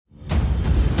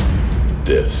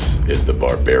This is the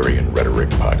Barbarian Rhetoric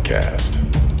Podcast.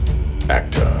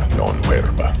 Acta non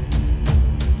verba.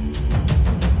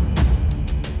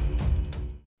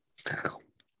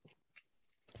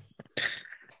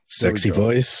 Sexy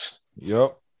voice.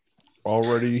 Yep.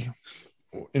 Already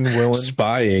in willing.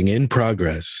 Spying in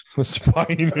progress.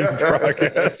 Spying in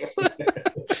progress.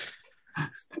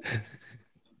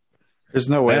 There's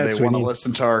no way That's they want to when you-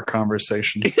 listen to our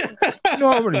conversations. You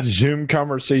know how many Zoom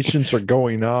conversations are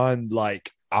going on,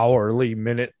 like hourly,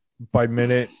 minute by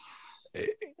minute?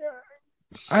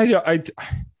 I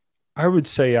would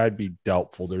say I'd be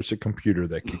doubtful there's a computer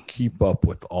that could keep up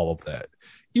with all of that,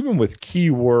 even with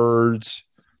keywords,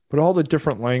 but all the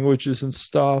different languages and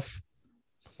stuff.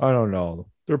 I don't know.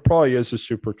 There probably is a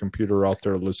supercomputer out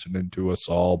there listening to us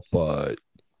all, but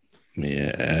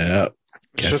Yeah.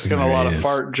 It's just got a lot of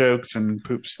fart jokes and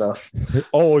poop stuff.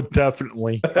 oh,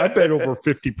 definitely. I bet over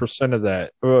 50% of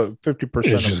that. 50%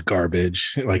 It's of just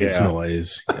garbage. Like it's Yeah.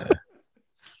 noise. Yeah.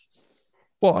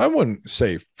 Well, I wouldn't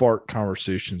say fart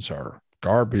conversations are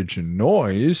garbage and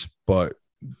noise, but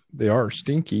they are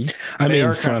stinky. I They mean,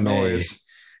 are kind from of a noise.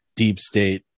 deep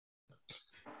state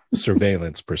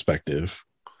surveillance perspective,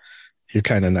 you're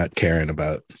kind of not caring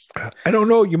about. I don't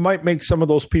know. You might make some of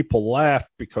those people laugh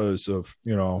because of,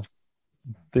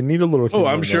 they need a little. Oh, humor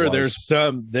I'm in sure their there's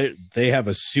some. They have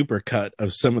a super cut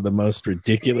of some of the most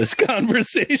ridiculous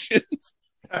conversations.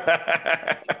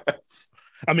 I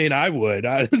mean, I would.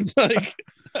 I like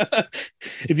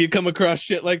if you come across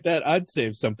shit like that, I'd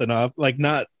save something off. Like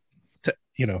not to,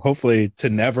 hopefully to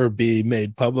never be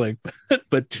made public,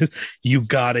 but just, you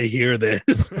gotta hear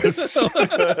this.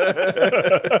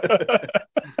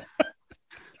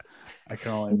 I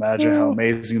can only imagine how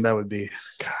amazing that would be.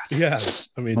 God. Yeah.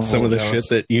 I mean, I'm some of the jealous.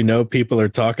 shit that people are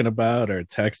talking about or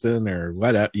texting or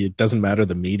what, it doesn't matter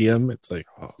the medium. It's like,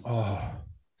 Oh,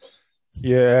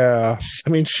 yeah. I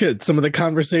mean, shit, some of the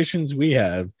conversations we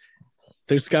have,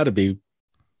 there's got to be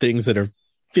things that are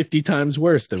 50 times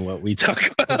worse than what we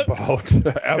talk about.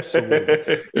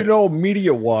 Absolutely.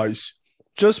 Media wise,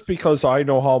 just because I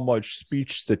know how much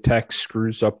speech to text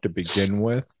screws up to begin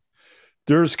with,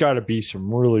 there's got to be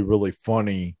some really, really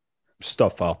funny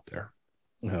stuff out there.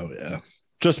 Oh, yeah.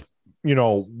 Just,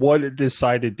 what it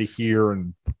decided to hear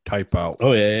and type out.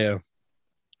 Oh, yeah.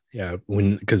 Yeah.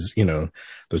 Because,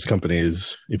 those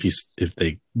companies, if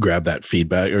they grab that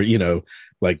feedback or,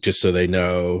 like just so they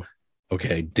know,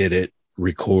 okay, did it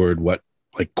record what,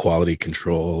 like quality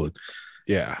control?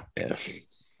 Yeah. Yeah.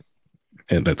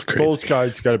 And that's crazy. Those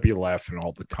guys got to be laughing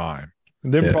all the time.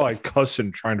 And then probably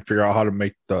cussing, trying to figure out how to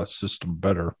make the system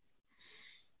better.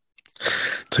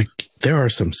 It's like there are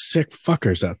some sick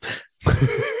fuckers out there.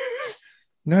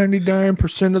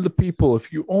 99% of the people,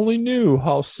 if you only knew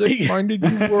how sick-minded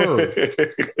you were,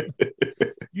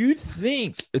 you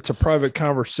think it's a private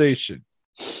conversation,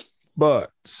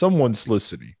 but someone's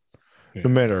listening. Yeah. No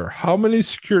matter how many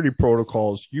security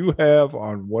protocols you have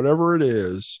on whatever it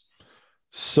is,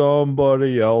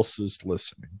 somebody else is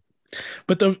listening.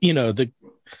 But the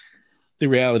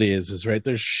reality is right,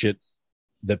 there's shit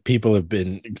that people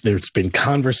there's been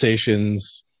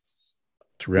conversations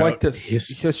throughout Like this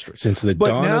history. since the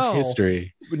dawn of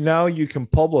history. But now you can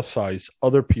publicize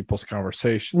other people's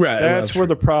conversations. Right. That's where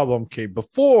the problem came.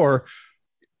 Before,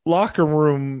 locker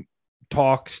room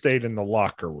talk stayed in the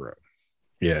locker room.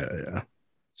 Yeah.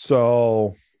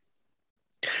 So,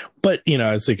 But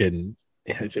I was thinking,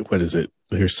 what is it?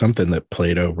 There's something that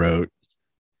Plato wrote.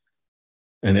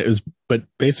 And but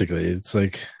basically it's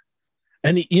like,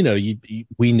 and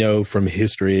we know from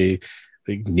history,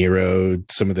 like Nero,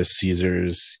 some of the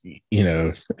Caesars,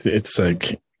 it's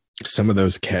like some of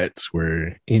those cats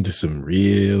were into some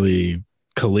really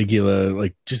Caligula,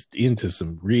 like just into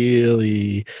some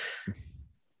really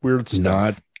weird stuff.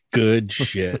 not good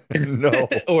shit. No.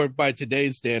 Or by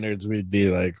today's standards, we'd be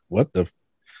like, what the?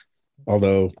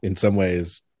 Although in some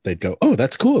ways they'd go, oh,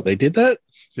 that's cool. They did that.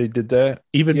 They did that.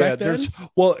 Even Yeah, back then?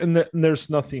 and there's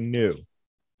nothing new.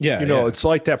 Yeah. It's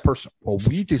like that person. Well,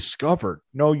 we discovered.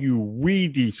 No, you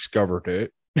rediscovered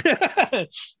it.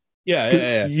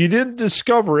 Yeah. You didn't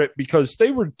discover it because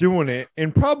they were doing it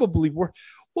and probably were.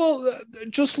 Well,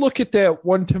 just look at that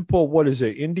one temple. What is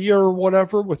it, India or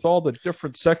whatever, with all the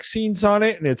different sex scenes on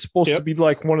it, and it's supposed to be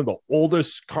like one of the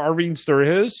oldest carvings there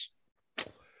is.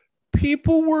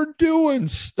 People were doing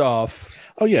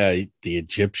stuff. Oh yeah, the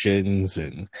Egyptians,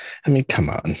 and I mean, come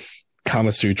on, Kama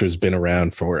Sutra's been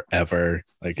around forever.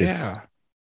 Like it's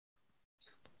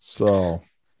So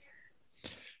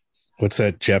what's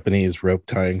that Japanese rope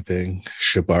tying thing?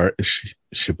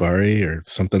 Shibari or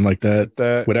something like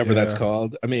that. Whatever that's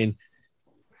called. I mean,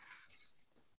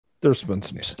 there's been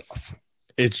some stuff.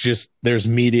 It's just there's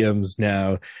mediums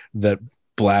now that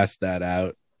blast that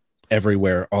out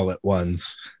everywhere all at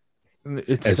once.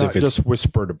 It's As not if it's just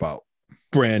whispered about.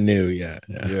 brand new. Yeah.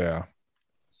 Yeah.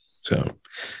 So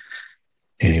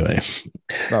anyway,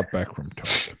 It's not backroom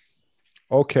talk.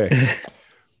 Okay.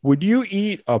 Would you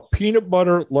eat a peanut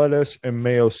butter, lettuce, and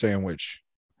mayo sandwich?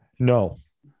 No.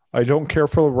 I don't care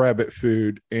for the rabbit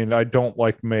food, and I don't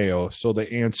like mayo. So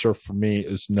the answer for me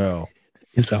is no.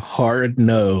 it's a hard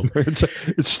no.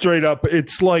 It's straight up.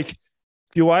 It's like,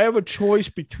 do I have a choice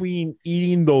between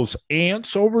eating those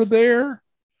ants over there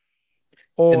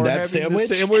or And that having the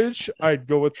sandwich? sandwich? I'd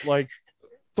go with like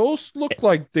those. Look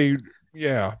like they,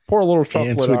 yeah. Pour a little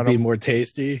chocolate Ants on would be them. more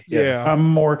tasty. Yeah. I'm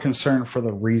more concerned for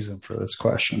the reason for this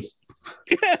question.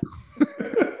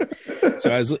 So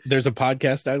there's a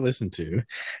podcast I listen to,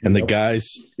 and the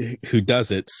guys who does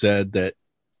it said that,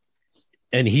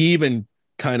 and he even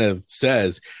kind of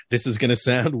says, this is going to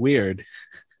sound weird,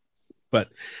 but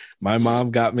my mom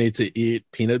got me to eat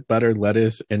peanut butter,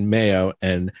 lettuce, and mayo,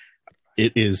 and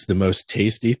it is the most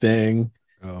tasty thing.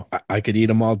 Oh. I could eat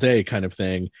them all day kind of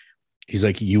thing. He's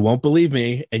like, you won't believe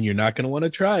me, and you're not going to want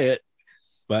to try it.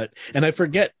 And I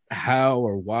forget how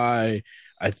or why.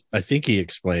 I think he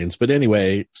explains, but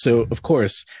anyway, so of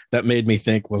course that made me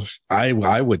think, well, I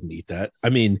wouldn't eat that.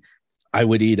 I mean, I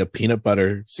would eat a peanut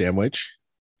butter sandwich.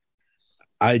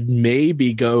 I'd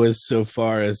maybe go as so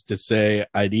far as to say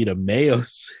I'd eat a mayo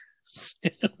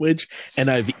sandwich,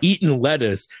 and I've eaten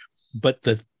lettuce, but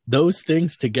those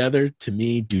things together to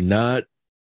me do not.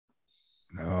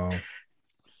 No.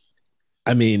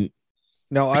 I mean,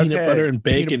 No, peanut butter and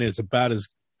bacon is about as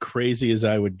crazy as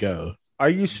I would go. I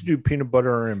used to do peanut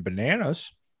butter and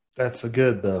bananas. That's a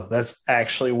good though. That's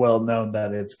actually well known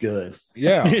that it's good.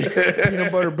 Yeah.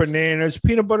 Peanut butter, bananas,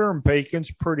 peanut butter and bacon's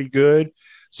pretty good,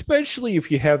 especially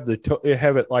if you have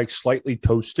have it like slightly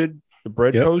toasted, the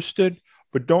bread toasted,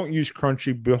 but don't use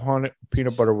crunchy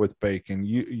peanut butter with bacon.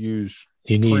 You use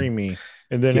creamy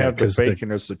and then have the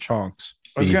bacon as the chunks.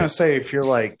 I was going to say, if you're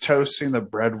like toasting the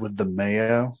bread with the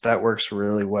mayo, that works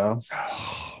really well.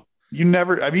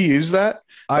 Have you used that?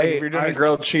 Like if you're doing a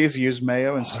grilled cheese, you use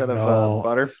mayo instead of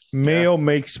butter. Mayo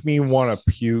makes me want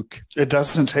to puke. It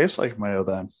doesn't taste like mayo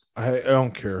then. I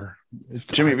don't care.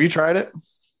 Jimmy, have you tried it?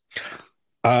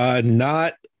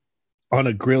 Not on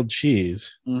a grilled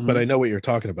cheese, but I know what you're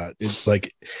talking about. It's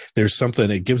like there's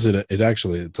something, it gives it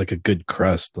it's like a good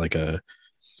crust, like I've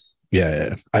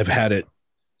had it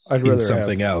in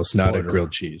something else, not a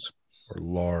grilled cheese or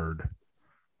lard.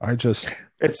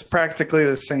 It's practically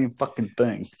the same fucking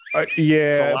thing.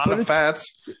 It's a lot of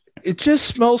fats. It just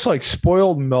smells like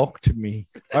spoiled milk to me.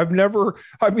 I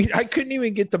couldn't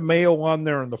even get the mayo on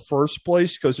there in the first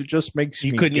place because it just makes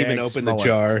you couldn't even open the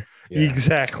jar. Yeah.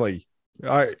 Exactly.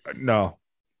 No.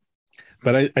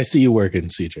 But I see you working,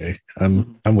 CJ.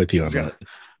 I'm with you on that.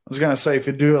 I was gonna say, if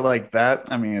you do it like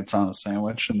that, I mean, it's on a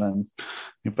sandwich, and then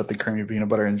you put the creamy peanut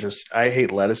butter and I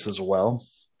hate lettuce as well.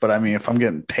 But I mean, if I'm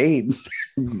getting paid,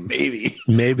 maybe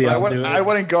I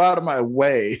wouldn't go out of my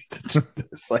way to do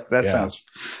this. Like that sounds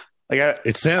like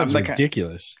it sounds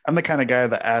ridiculous. I'm the kind of guy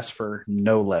that asks for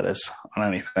no lettuce on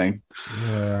anything.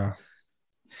 Yeah.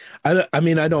 I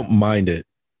mean, I don't mind it.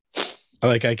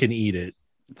 Like I can eat it.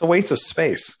 It's a waste of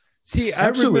space. See, I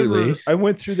remember I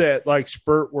went through that like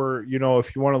spurt where,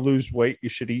 if you want to lose weight, you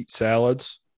should eat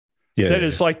salads. Yeah, that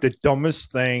is like the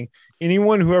dumbest thing.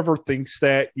 Anyone who ever thinks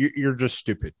that, you're just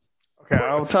stupid. Okay,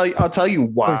 I'll tell you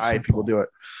why people do it.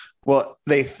 Well,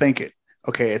 they think it.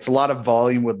 Okay, it's a lot of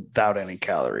volume without any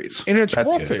calories, and it's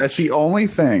that's the only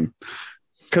thing.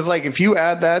 Because like if you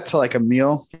add that to like a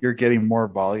meal, you're getting more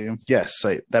volume. Yes,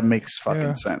 that makes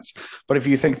fucking sense. But if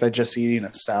you think that just eating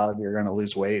a salad you're going to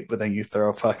lose weight, but then you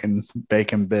throw fucking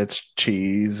bacon bits,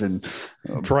 cheese, and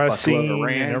dressing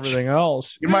and everything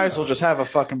else, you might as well just have a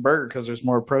fucking burger because there's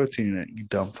more protein in it. You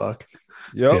dumb fuck.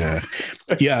 Yep.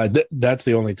 Yeah. That's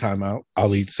the only time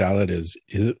I'll eat salad is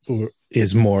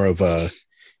more of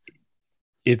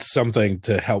it's something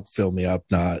to help fill me up,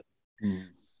 not.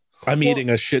 I'm eating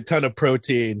a shit ton of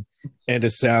protein and a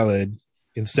salad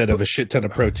instead of a shit ton of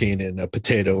protein and a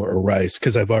potato or rice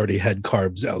because I've already had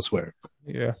carbs elsewhere.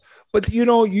 Yeah. But,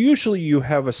 usually you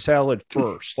have a salad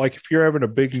first. Like if you're having a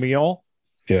big meal,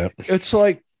 it's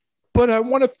like, but I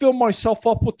want to fill myself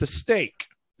up with the steak.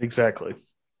 Exactly.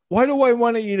 Why do I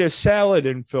want to eat a salad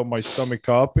and fill my stomach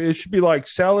up? It should be like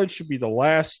salad should be the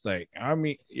last thing. I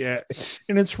mean, yeah.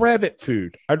 And it's rabbit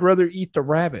food. I'd rather eat the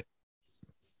rabbit.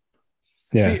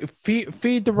 Yeah,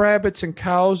 feed the rabbits and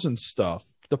cows and stuff,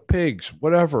 the pigs,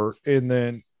 whatever, and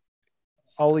then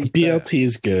I'll eat. BLT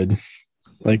is good.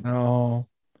 Like no,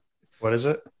 what is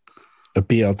it? A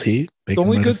BLT, Bacon, The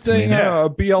only good lettuce, thing tomato.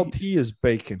 BLT is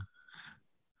bacon.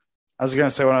 I was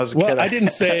gonna say when I was a Well, kid, I didn't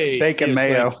say bacon it's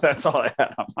mayo. like- That's all I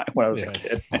had on mine when I was a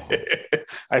kid.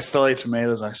 I still ate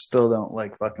tomatoes. I still don't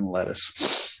like fucking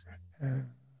lettuce.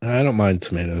 I don't mind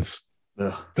tomatoes,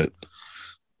 Ugh.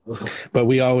 but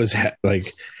we always had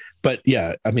like, but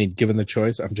yeah, I mean, given the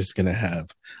choice, I'm just gonna have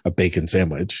a bacon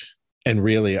sandwich, and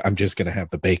really, I'm just gonna have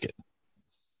the bacon.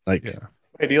 Like, Yeah.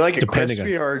 Hey, do you like it Depending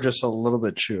crispy or just a little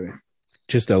bit chewy?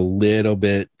 just a little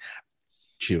bit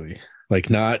chewy, like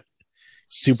not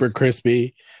super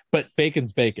crispy, but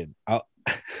bacon's bacon. I'll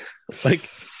like.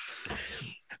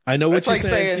 I know what It's you're like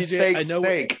saying CJ. steak, I know.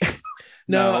 steak.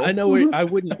 No, No. I know. I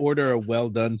wouldn't order a well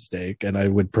done steak, and I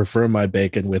would prefer my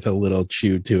bacon with a little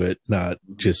chew to it, not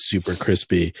just super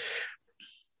crispy.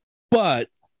 But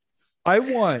I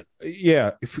want,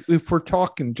 if we're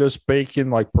talking just bacon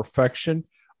like perfection,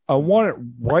 I want it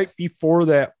right before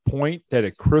that point that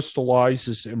it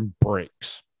crystallizes and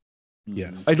breaks.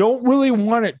 yes, I don't really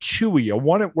want it chewy. I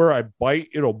want it where I bite,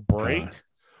 it'll break,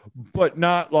 but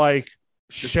not like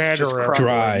shatter. just everything.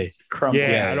 dry. Crumbly.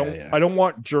 Yeah, Yeah. I don't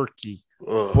want jerky.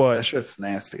 Ugh, But- that shit's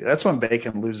nasty. That's when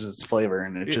bacon loses its flavor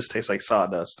and it just tastes like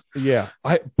sawdust. Yeah,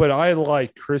 but I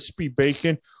like crispy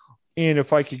bacon, and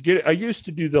if I could get it, I used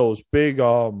to do those big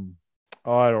I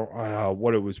don't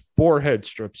what it was, boar head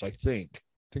strips. I think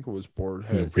it was boar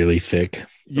head. Really thick.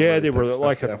 Yeah, really they were thick stuff,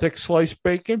 like yeah. a thick sliced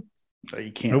bacon. But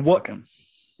you can't And what- fucking.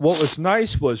 What was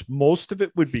nice was most of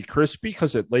it would be crispy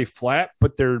because it lay flat,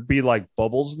 but there'd be like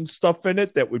bubbles and stuff in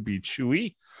it that would be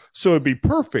chewy, so it'd be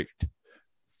perfect.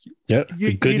 Yeah,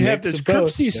 You'd have this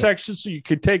crispy section, so you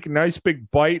could take a nice big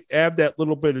bite, add that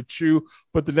little bit of chew,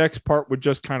 but the next part would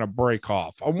just kind of break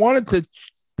off. I wanted to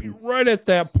be right at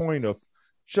that point of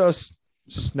just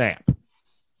snap,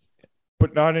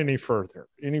 but not any further.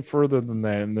 Any further than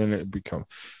that, and then it become,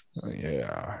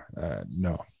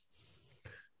 no.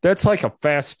 That's like a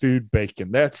fast food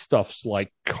bacon. That stuff's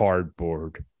like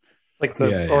cardboard. It's like the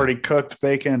Yeah, yeah. already cooked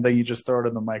bacon, and then you just throw it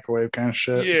in the microwave kind of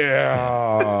shit.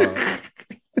 Yeah.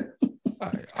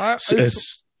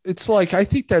 It's like, I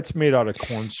think that's made out of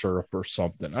corn syrup or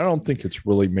something. I don't think it's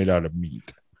really made out of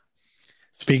meat.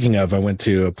 Speaking of, I went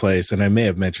to a place, and I may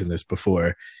have mentioned this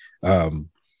before,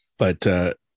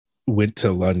 but went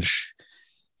to lunch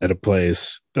at a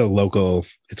place, a local.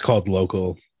 It's called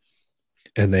Local,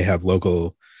 and they have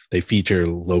they feature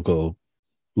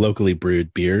locally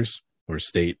brewed beers or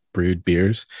state brewed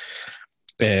beers,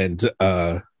 and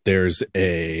there's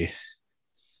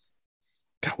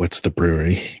what's the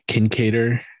brewery?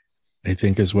 Kincaidor, I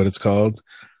think is what it's called,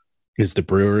 is the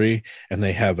brewery, and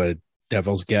they have a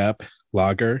Devil's Gap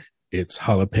lager. It's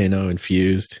jalapeno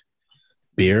infused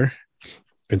beer,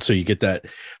 and so you get that.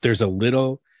 There's a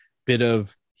little bit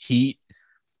of heat,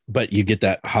 but you get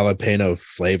that jalapeno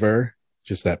flavor,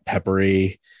 just that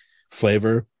peppery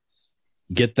flavor.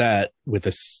 Get that with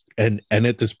and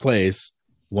at this place,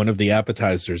 one of the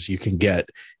appetizers you can get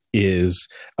is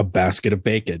a basket of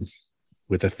bacon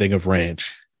with a thing of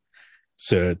ranch.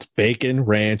 So it's bacon,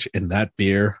 ranch, and that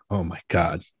beer. Oh my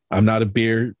God. I'm not a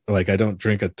beer, like I don't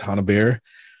drink a ton of beer,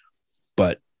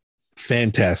 but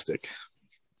fantastic.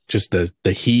 Just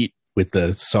the heat with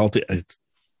the salty, it's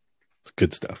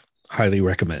good stuff. Highly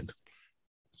recommend.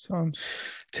 Sounds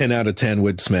 10 out of 10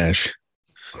 would smash.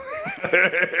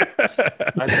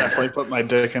 I definitely put my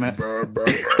dick in it.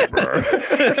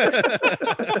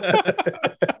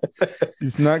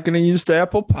 He's not going to use the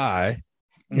apple pie.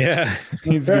 Yeah.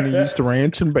 He's going to use the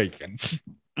ranch and bacon.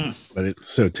 But it's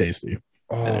so tasty.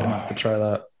 I didn't Oh, have to try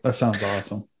that. That sounds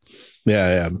awesome.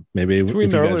 Yeah. Maybe if between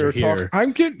you guys earlier are here. talk,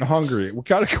 I'm getting hungry. We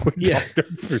got to quit Yeah.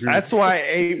 talking food. That's why I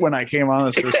ate when I came on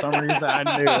this. For some reason,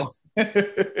 I knew.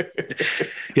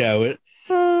 Yeah.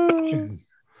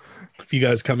 If you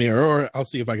guys come here, or I'll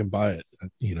see if I can buy it.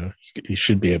 You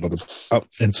should be able to. Oh,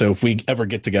 and so if we ever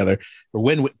get together, or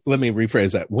let me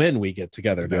rephrase that, when we get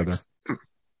together next,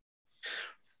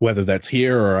 whether that's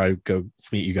here or I go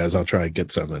meet you guys, I'll try and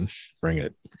get some and bring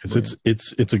it, because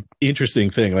it's an interesting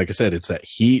thing. Like I said, it's that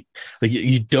heat, like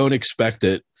you don't expect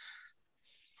it,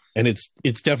 and it's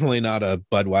definitely not a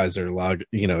Budweiser lager.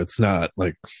 It's not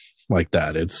like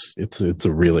that. It's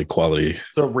a really quality.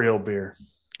 The real beer.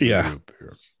 Yeah.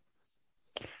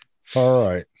 All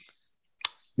right.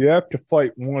 You have to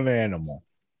fight one animal,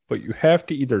 but you have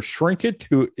to either shrink it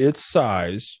to its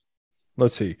size.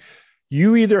 Let's see.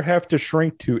 You either have to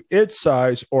shrink to its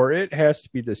size or it has to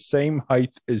be the same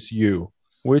height as you.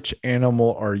 Which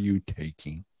animal are you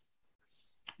taking?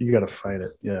 You got to fight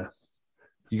it. Yeah.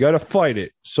 You got to fight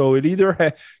it. So it you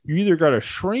either got to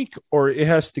shrink or it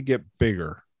has to get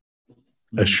bigger.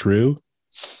 A shrew.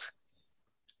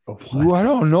 Ooh, I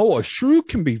don't know. A shrew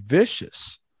can be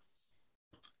vicious.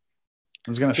 I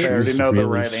was gonna say I already know the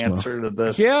right answer to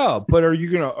this. Yeah, but are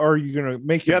you gonna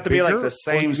make it? You have to be like bigger, the or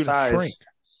same are you gonna size. shrink?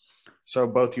 So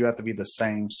both you have to be the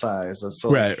same size.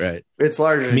 So Right. It's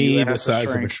larger than you. Me, It the has to size of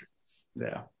a shrink. shrew.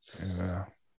 Yeah. Yeah.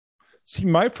 See,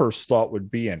 my first thought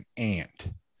would be an ant.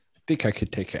 I think I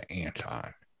could take an ant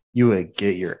on. You would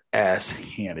get your ass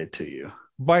handed to you.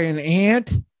 By an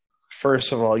ant?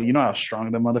 First of all, you know how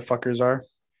strong the motherfuckers are?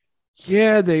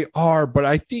 Yeah, they are, but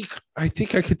I think I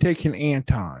could take an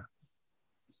ant on.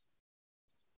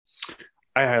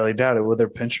 I highly doubt it with their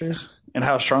pinchers and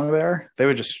how strong they are. They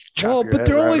would just chop Well, your but head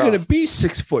they're only right going to off. be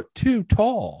 6'2"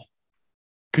 tall.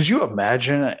 Could you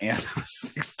imagine an ant that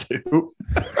was 6'2"?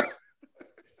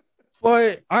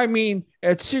 But I mean,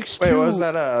 at 6'2", Wait, was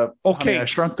that Okay. I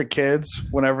Shrunk the Kids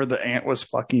whenever the ant was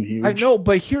fucking huge? I know,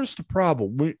 but here's the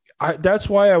problem. That's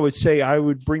why I would say I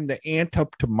would bring the ant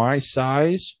up to my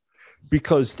size,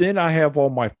 because then I have all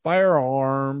my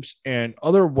firearms and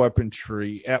other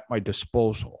weaponry at my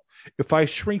disposal. If I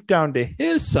shrink down to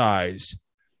his size,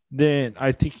 then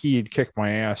I think he'd kick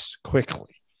my ass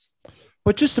quickly.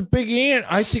 But just a big ant,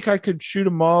 I think I could shoot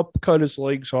him up, cut his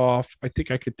legs off. I think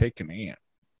I could take an ant.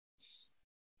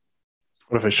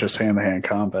 What if it's just hand-to-hand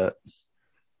combat?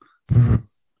 Then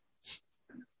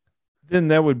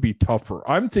that would be tougher.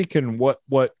 I'm thinking what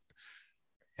but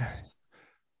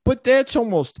that's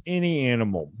almost any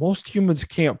animal. Most humans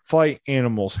can't fight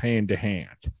animals hand to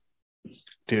hand.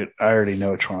 Dude, I already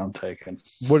know which one I'm taking.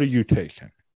 What are you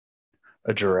taking?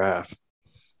 A giraffe.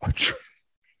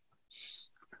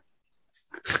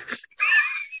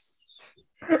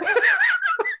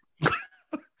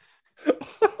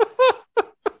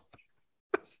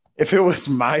 If it was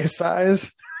my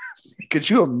size, could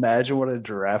you imagine what a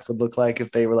giraffe would look like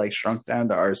if they were like shrunk down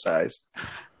to our size?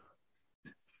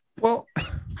 Well,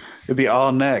 It'd be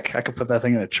all neck. I could put that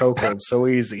thing in a chokehold so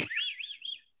easy.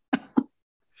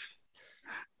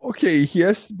 okay, he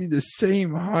has to be the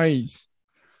same height,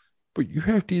 but you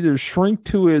have to either shrink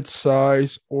to its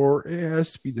size or it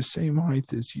has to be the same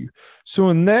height as you. So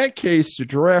in that case, the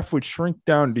giraffe would shrink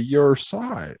down to your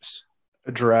size.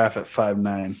 A giraffe at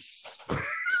 5'9".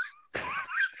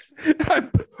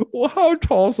 Well, how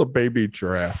tall is a baby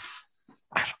giraffe?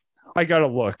 I gotta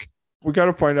look. We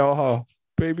gotta find out how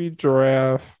baby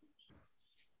giraffe.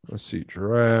 Let's see,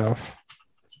 giraffe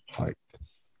height.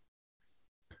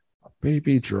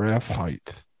 Baby giraffe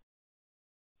height.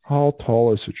 How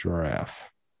tall is a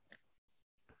giraffe?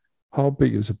 How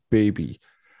big is a baby?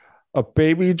 A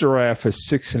baby giraffe is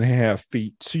 6.5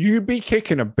 feet. So you'd be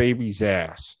kicking a baby's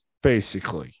ass,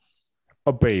 basically.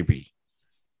 A baby.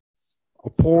 A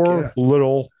poor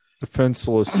little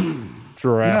defenseless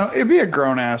giraffe. It'd be a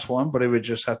grown ass one, but it would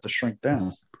just have to shrink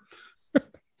down.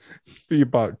 Be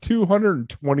about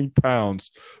 220 pounds.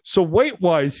 So weight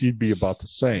wise, he'd be about the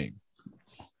same.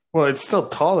 Well, it's still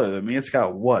taller than me. It's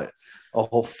got what? A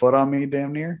whole foot on me,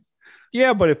 damn near?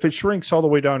 Yeah, but if it shrinks all the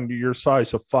way down to your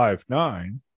size of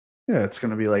 5'9", Yeah, it's going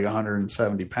to be like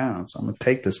 170 pounds. I'm going to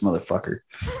take this motherfucker.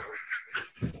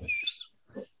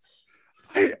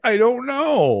 I don't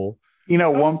know.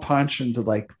 One punch into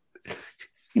one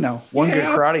good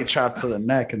karate chop to the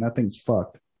neck, and that thing's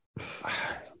fucked.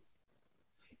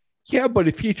 Yeah, but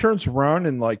if he turns around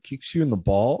and like kicks you in the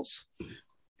balls,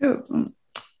 Yeah.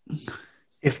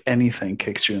 If anything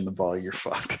kicks you in the ball, you're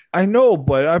fucked. I know,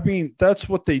 but I mean that's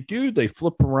what they do. They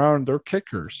flip around. They're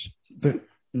kickers.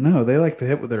 No, they like to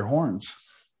hit with their horns.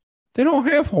 They don't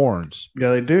have horns. Yeah,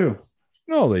 they do.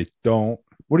 No, they don't.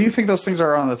 What do you think those things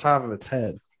are on the top of its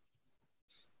head?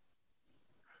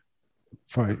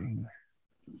 Fighting.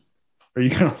 Are you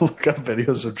going to look up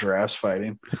videos of giraffes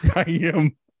fighting? I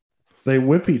am. They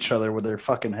whip each other with their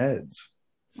fucking heads.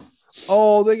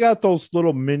 Oh, they got those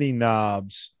little mini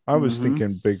knobs. I was Mhm.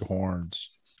 thinking big horns.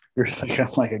 You're thinking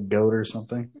like a goat or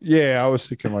something? Yeah, I was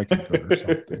thinking like a goat or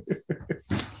something.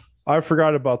 I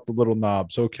forgot about the little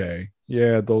knobs. Okay.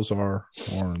 Yeah, those are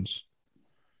horns.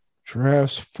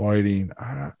 Giraffes fighting.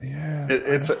 Yeah.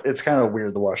 It's kind of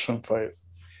weird to watch them fight.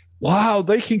 Wow,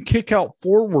 they can kick out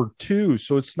forward too.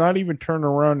 So it's not even turn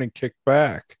around and kick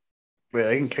back. Wait,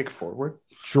 they can kick forward?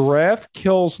 Giraffe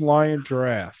kills lion,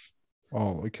 giraffe.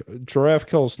 Oh, giraffe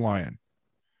kills lion.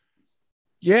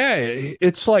 Yeah,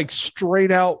 it's like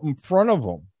straight out in front of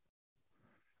them.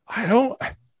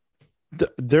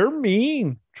 They're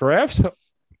mean. Giraffes,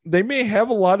 they may have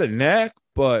a lot of neck,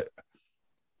 but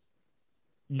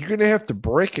you're going to have to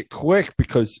break it quick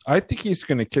because I think he's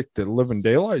going to kick the living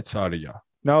daylights out of you.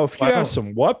 Now, if you have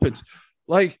some weapons,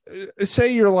 like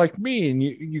say you're like me and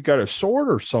you got a sword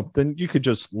or something, you could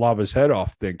just lob his head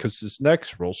off then because his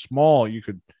neck's real small. You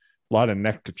could A lot of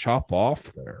neck to chop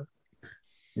off there.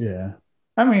 Yeah.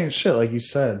 I mean, shit, like you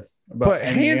said. But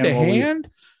hand to hand?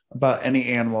 About any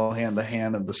animal hand to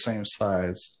hand of the same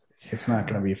size. It's not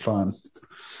going to be fun.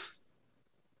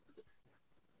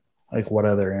 Like, what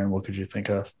other animal could you think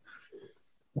of?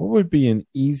 What would be an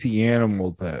easy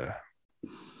animal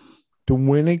to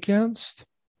win against?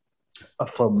 A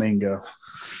flamingo.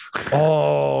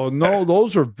 Oh, no,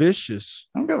 those are vicious.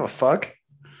 I don't give a fuck.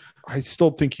 I still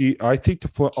think I'll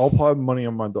put money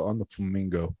on the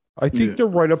flamingo. I think they're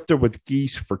right up there with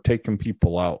geese for taking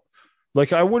people out.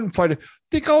 Like, I wouldn't fight it.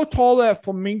 Think how tall that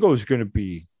flamingo is going to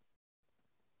be.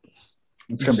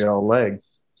 It's going to be all leg.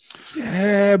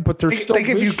 Yeah, but they're still think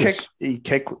vicious. if you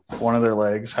kick one of their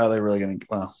legs, how are they really going to?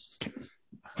 Well,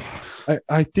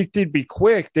 I think they'd be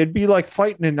quick. They'd be like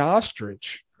fighting an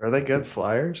ostrich. Are they good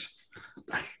flyers?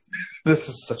 This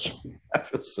is such. I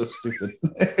feel so stupid.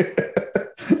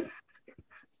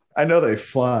 I know they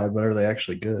fly, but are they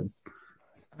actually good?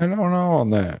 I don't know on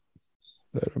that.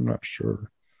 That I'm not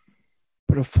sure.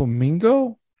 But a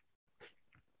flamingo?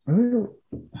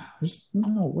 There's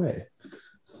no way.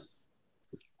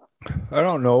 I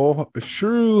don't know. A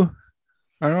shrew.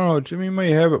 I don't know. Jimmy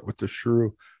may have it with the shrew.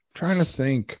 I'm trying to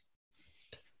think.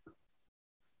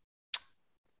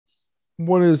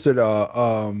 What is it?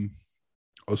 A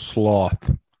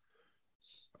sloth.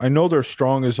 I know they're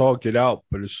strong as all get out,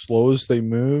 but as slow as they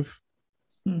move,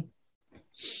 that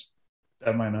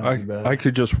might not be bad. I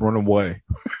could just run away.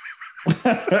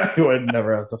 I would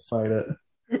never have to fight it.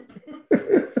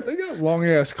 They got long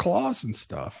ass claws and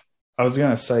stuff. I was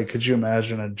gonna say, could you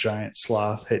imagine a giant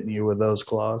sloth hitting you with those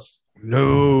claws?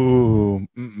 No,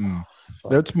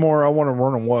 that's more. I want to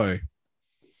run away.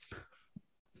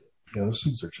 Yeah, those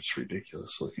things are just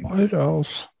ridiculous looking. What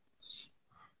else?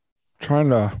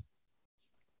 Trying to.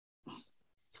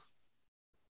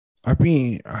 I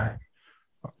mean, I've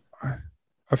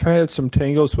had some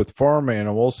tangles with farm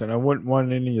animals, and I wouldn't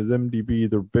want any of them to be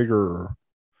either bigger or.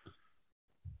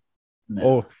 No.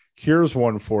 Oh, here's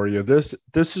one for you. This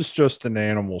is just an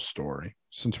animal story,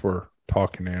 since we're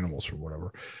talking animals or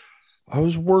whatever. I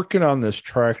was working on this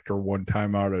tractor one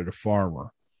time out at a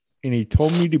farmer, and he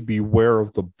told me to beware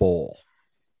of the bull.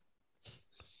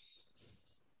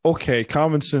 Okay,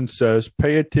 common sense says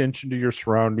pay attention to your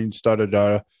surroundings,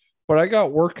 da-da-da. But I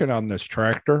got working on this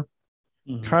tractor,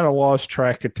 kind of lost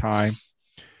track of time.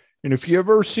 And if you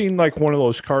ever seen like one of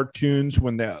those cartoons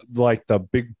when the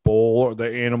big bull or the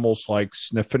animal's like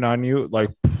sniffing on you,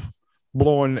 like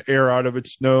blowing air out of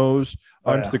its nose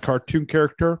onto the cartoon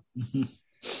character.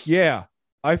 Yeah,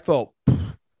 I felt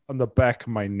on the back of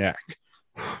my neck.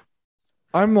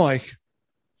 I'm like,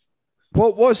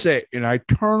 what was it? And I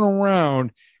turn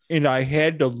around and I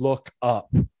had to look up.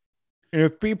 And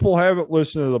if people haven't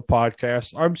listened to the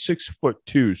podcast, I'm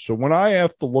 6'2". So when I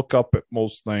have to look up at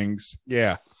most things,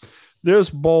 yeah, this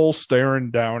bull staring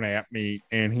down at me,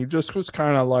 and he just was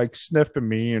kind of like sniffing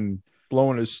me and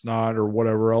blowing his snot or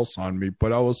whatever else on me.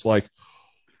 But I was like,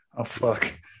 oh,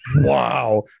 fuck.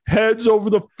 Wow. Heads over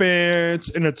the fence,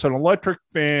 and it's an electric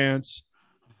fence.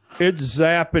 It's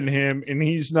zapping him, and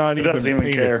he's not even. He doesn't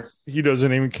even care. He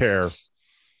doesn't even care.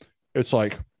 It's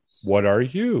like, what are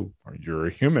you? You're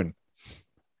a human.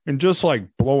 And just like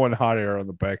blowing hot air on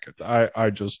the back.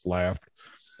 I just laughed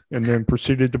and then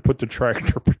proceeded to put the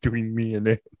tractor between me and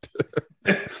it.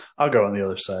 I'll go on the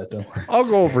other side. Don't worry. I'll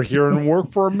go over here and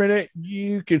work for a minute.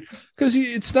 You can, because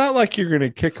it's not like you're going to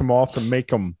kick him off and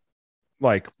make him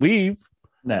like leave.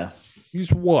 No.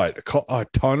 He's what, a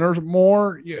ton or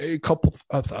more? Yeah, a couple.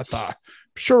 I thought,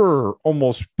 sure,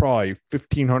 almost probably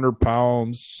 1,500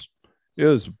 pounds. It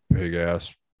is a big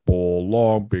ass bull,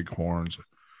 long, big horns.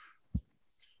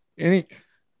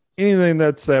 Anything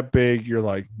that's that big, you're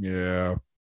like, yeah.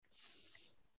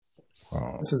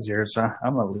 Oh. This is yours, huh?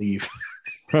 I'm gonna leave.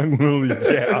 I'm gonna leave.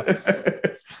 Yeah.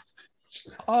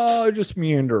 Oh, just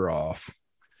meander off.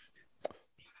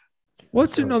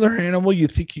 What's another animal you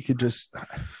think you could just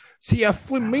see? A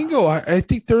flamingo. I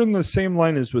think they're in the same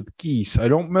line as with geese. I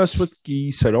don't mess with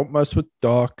geese. I don't mess with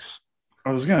ducks.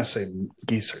 I was gonna say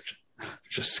geese are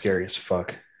just scary as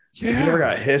fuck. Yeah. If you ever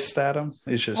got hissed at them,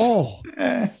 it's just. Oh,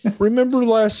 remember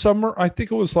last summer? I think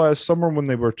it was last summer when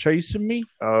they were chasing me.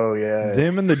 Oh yeah,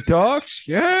 them and the ducks.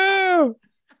 Yeah,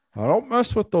 I don't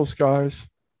mess with those guys.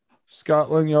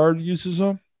 Scotland Yard uses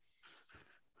them.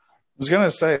 I was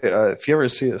gonna say, if you ever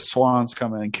see the swans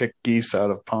come in and kick geese out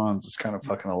of ponds, it's kind of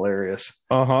fucking hilarious.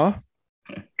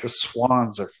 Because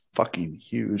swans are fucking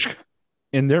huge,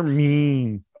 and they're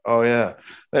mean. Oh yeah,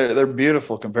 they're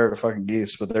beautiful compared to fucking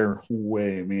geese, but they're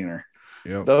way meaner.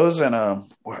 Yeah, those and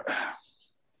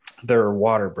they're a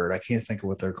water bird. I can't think of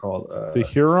what they're called. The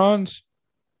Hurons.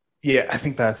 Yeah, I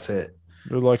think that's it.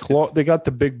 They're like, they got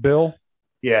the big bill.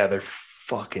 Yeah, they're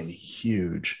fucking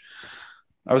huge.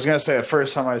 I was gonna say the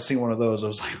first time I seen one of those, I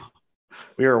was like,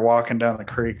 we were walking down the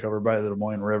creek over by the Des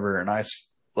Moines River, and I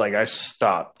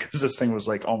stopped because this thing was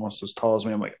like almost as tall as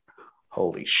me. I'm like,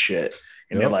 holy shit!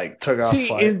 And it like took off.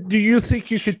 And do you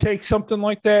think you could take something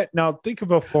like that? Now think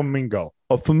of a flamingo.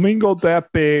 A flamingo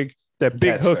that big, that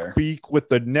big hook beak with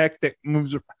the neck that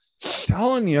moves. I'm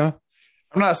telling you,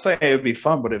 I'm not saying it would be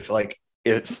fun, but if like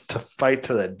it's to fight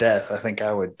to the death, I think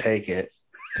I would take it.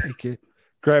 Take it,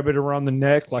 grab it around the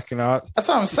neck like an ox. That's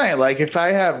what I'm saying. Like if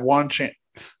I have one chance,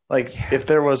 like if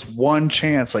there was one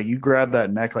chance, like you grab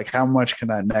that neck, like how much can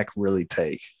that neck really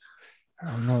take?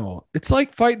 I don't know. It's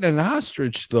like fighting an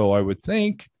ostrich, though, I would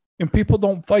think. And people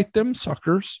don't fight them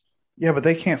suckers. Yeah, but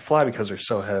they can't fly because they're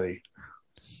so heavy.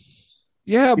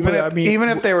 Yeah, even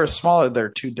if they were smaller, they're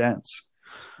too dense.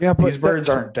 Yeah, but these birds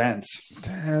aren't dense.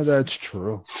 Yeah, that's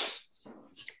true.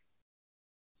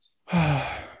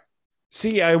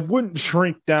 See, I wouldn't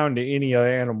shrink down to any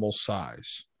animal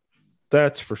size.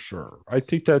 That's for sure. I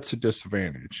think that's a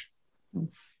disadvantage.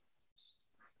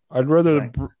 I'd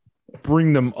rather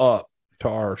bring them up to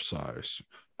our size.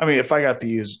 I mean, if I got to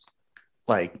use,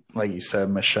 like you said,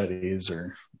 machetes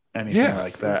or anything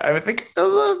like that, I would think that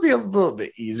would be a little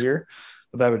bit easier.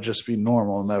 But that would just be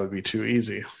normal, and that would be too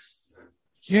easy.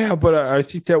 Yeah, but I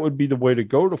think that would be the way to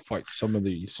go to fight some of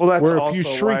these. Well, that's where if you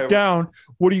shrink down,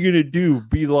 what are you going to do?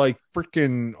 Be like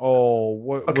freaking,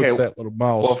 what's that little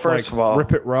mouse? Well, first of all,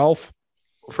 Rip It Ralph.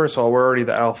 First of all, we're already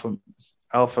the alpha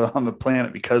on the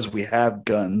planet because we have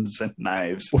guns and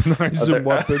knives. Knives and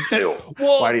weapons.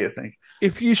 Well, why do you think?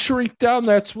 If you shrink down,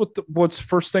 that's what's the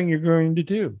first thing you're going to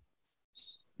do.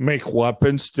 Make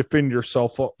weapons, defend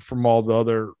yourself up from all the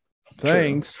other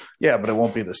things. True. Yeah, but it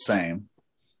won't be the same.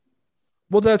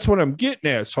 Well, that's what I'm getting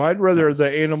at. So I'd rather the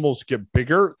animals get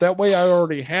bigger. That way I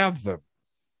already have them.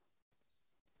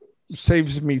 It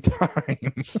saves me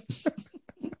time.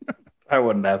 I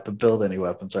wouldn't have to build any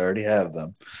weapons. I already have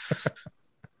them.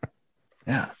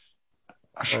 Yeah.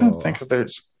 I'm trying to think if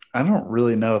I don't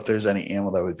really know if there's any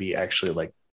animal that would be actually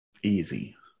like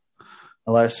easy.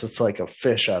 Unless it's like a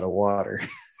fish out of water.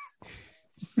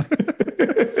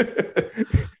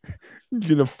 You're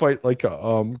going to fight like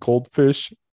a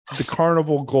goldfish. The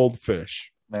carnival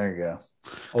goldfish. There you go.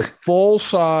 A full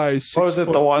size. What was it?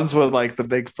 The ones with like the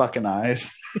big fucking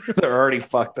eyes? They're already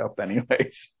fucked up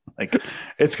anyways. Like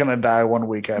it's going to die 1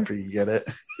 week after you get it.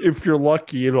 If you're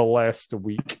lucky, it'll last a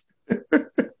week.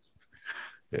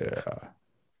 Yeah.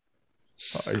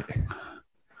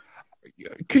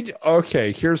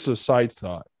 Okay, here's a side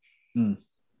thought.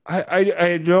 I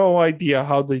had no idea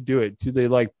how they do it. Do they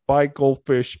like buy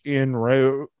goldfish in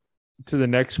route to the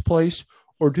next place?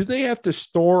 Or do they have to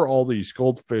store all these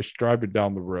goldfish driving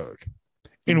down the road?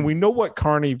 And we know what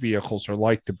carny vehicles are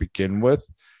like to begin with.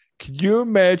 Could you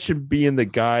imagine being the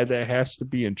guy that has to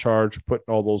be in charge of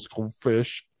putting all those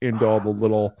goldfish into all the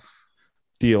little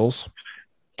deals?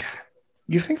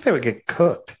 You think they would get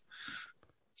cooked?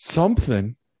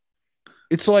 Something.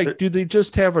 It's like, do they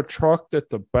just have a truck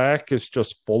that the back is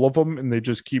just full of them and they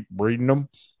just keep breeding them?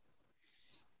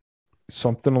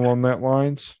 Something along that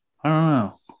lines? I don't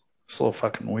know. It's a little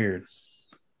fucking weird.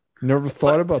 Never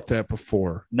thought about that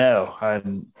before. No, I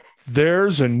hadn't.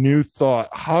 There's a new thought.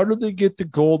 How do they get the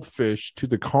goldfish to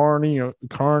the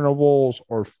carnivals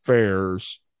or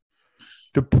fairs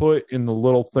to put in the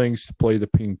little things to play the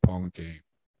ping pong game?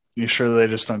 You sure they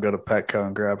just don't go to Petco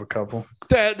and grab a couple?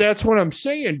 That's what I'm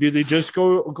saying. Do they just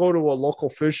go to a local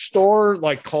fish store,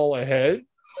 like call ahead?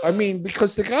 I mean,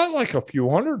 because they got like a few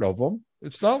hundred of them.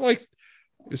 It's not like,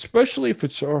 especially if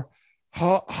it's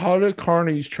how do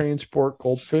carnies transport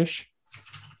goldfish?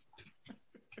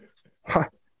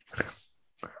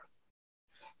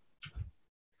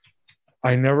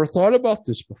 I never thought about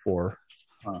this before.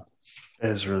 Huh.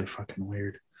 That is really fucking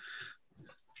weird.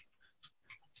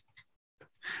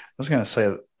 I was gonna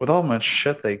say, with all much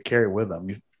shit they carry with them,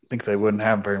 you think they wouldn't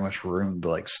have very much room to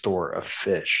like store a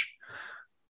fish,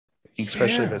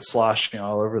 especially if it's sloshing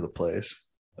all over the place.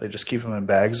 They just keep them in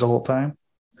bags the whole time.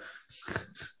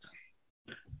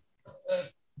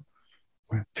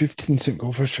 15-cent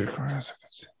goldfish.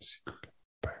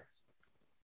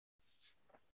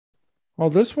 Well,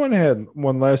 this one had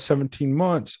one last 17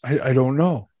 months. I don't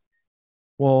know.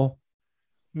 Well,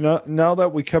 now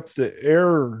that we kept the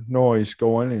air noise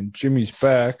going and Jimmy's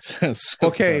back. Okay.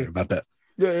 Sorry about that.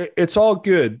 It's all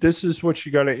good. This is what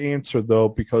you got to answer, though,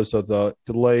 because of the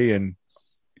delay and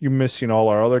you missing all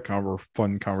our other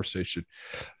fun conversation.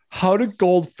 How did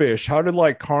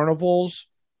like carnivals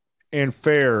and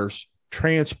fairs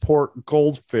transport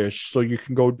goldfish so you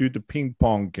can go do the ping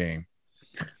pong game?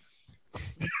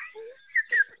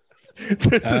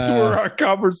 This is where our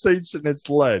conversation has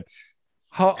led.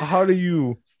 How do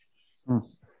you?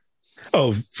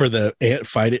 Oh, for the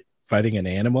fighting an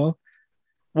animal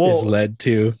Well, is led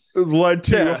to.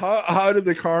 Yeah. How do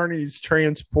the carnies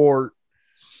transport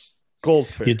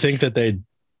goldfish? You'd think that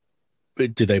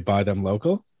do they buy them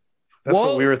local? That's Well-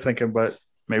 what we were thinking, but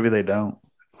maybe they don't.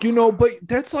 But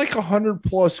that's like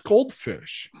 100+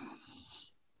 goldfish.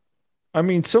 I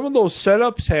mean, some of those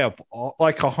setups have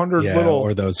like 100 Yeah, little.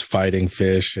 or those fighting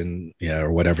fish and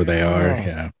or whatever they are. Yeah.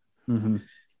 Yeah. Mm-hmm.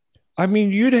 I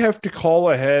mean, you'd have to call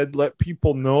ahead, let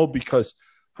people know, because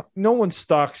no one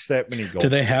stocks that many goldfish. Do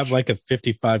they have like a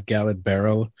 55-gallon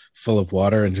barrel full of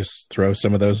water and just throw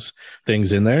some of those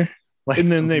things in there? Like And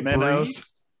then some they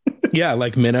minnows. Yeah,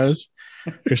 like minnows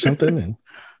or something. And,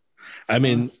 I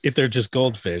mean, if they're just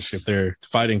goldfish, if they're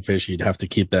fighting fish, you'd have to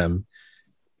keep them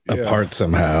apart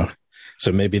somehow.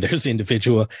 So maybe there's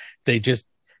individual. They just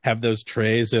have those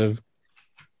trays of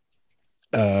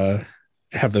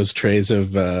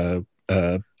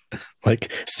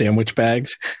like sandwich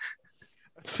bags.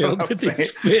 That's filled what I'm with these saying.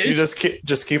 fish. You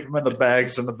just keep them in the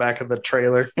bags in the back of the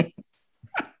trailer. You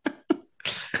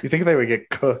think they would get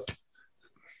cooked?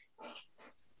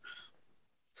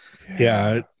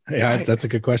 Yeah, that's a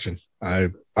good question. I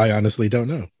honestly don't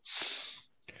know.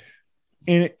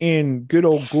 In good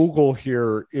old Google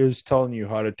here is telling you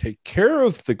how to take care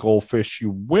of the goldfish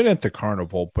you win at the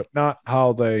carnival, but not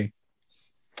how they.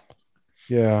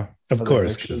 Yeah, Of How they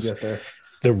course, actually 'cause get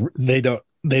there.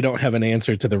 they don't have an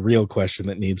answer to the real question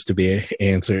that needs to be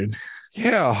answered.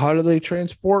 yeah. How do they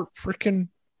transport freaking?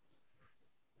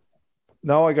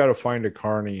 Now I got to find a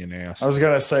carny and ask. I was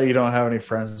gonna say you don't have any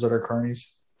friends that are carnies.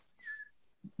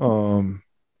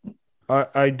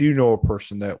 I do know a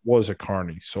person that was a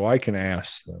carny, so I can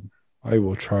ask them. I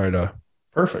will try to.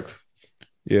 Perfect.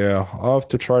 Yeah, I'll have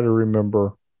to try to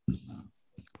remember.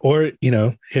 Or,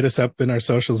 hit us up in our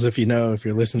socials if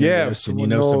you're listening Yeah, to this and you someone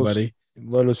know knows. somebody.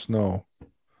 Let us know,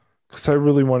 because I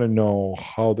really want to know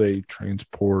how they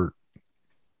transport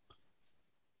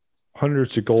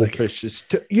hundreds of goldfish.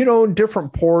 In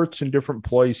different ports and different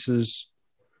places.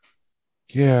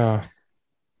 Yeah.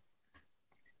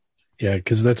 Yeah,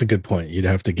 because that's a good point.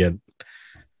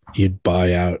 You'd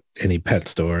buy out any pet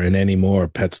store, and any more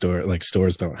pet store, like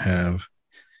stores don't have.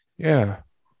 Yeah.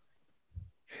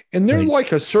 And they're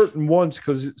like a certain ones,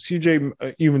 because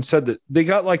CJ even said that they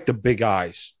got like the big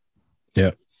eyes.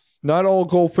 Yeah. Not all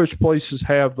goldfish places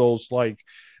have those, like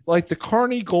the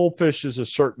Carney goldfish is a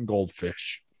certain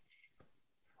goldfish.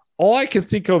 All I can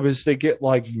think of is they get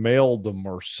like mailed them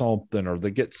or something, or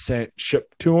they get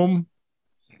shipped to them.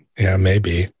 Yeah,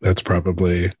 maybe. That's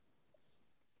probably.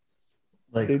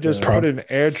 Like They just put an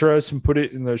address and put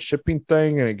it in the shipping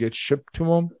thing, and it gets shipped to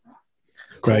them.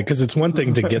 Right, because it's one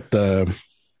thing to get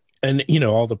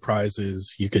all the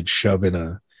prizes you could shove in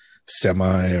a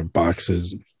semi or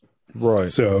boxes. Right.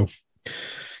 So,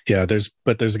 yeah, there's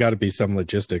got to be some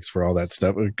logistics for all that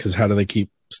stuff, because how do they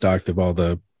keep stocked of all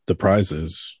the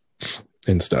prizes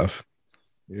and stuff?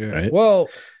 Yeah. Right. Well,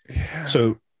 yeah.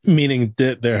 So, meaning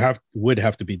that there would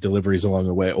have to be deliveries along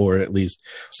the way, or at least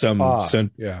some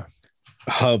yeah.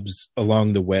 hubs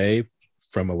along the way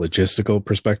from a logistical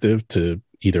perspective to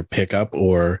either pick up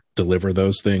or deliver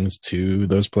those things to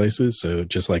those places. So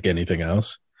just like anything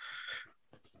else.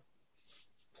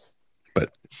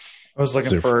 But I was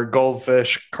looking for a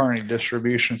goldfish carny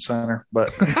distribution center,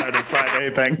 but I didn't find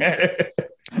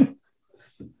anything.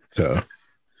 So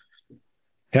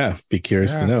yeah, be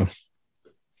curious to know.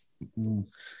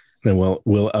 Then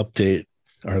we'll update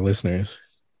our listeners.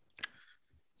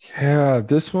 Yeah,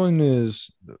 this one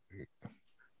is.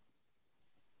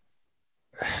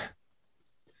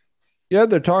 Yeah,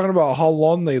 they're talking about how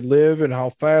long they live and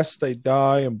how fast they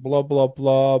die and blah, blah,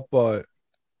 blah, but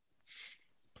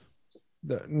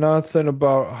nothing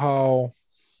about how.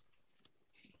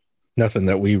 Nothing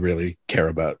that we really care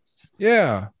about.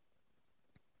 Yeah.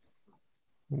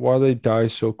 Why they die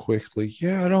so quickly.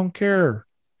 Yeah, I don't care.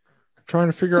 I'm trying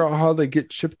to figure out how they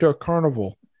get shipped to a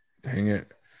carnival. Dang it.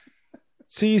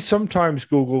 See, sometimes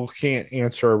Google can't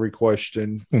answer every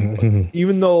question.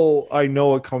 Even though I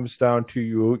know it comes down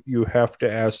to you have to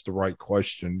ask the right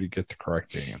question to get the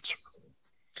correct answer.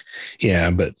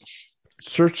 Yeah, but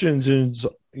search engines,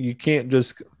 you can't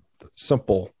just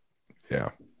simple. Yeah.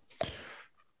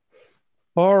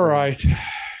 All right.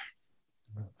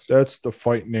 That's the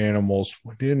fighting animals.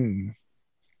 We didn't.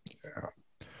 Yeah.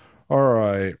 All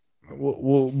right.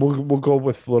 We'll go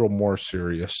with a little more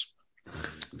serious.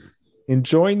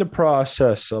 Enjoying the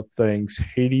process of things,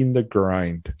 hating the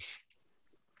grind.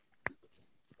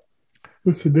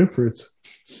 What's the difference?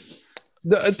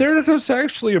 There's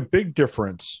actually a big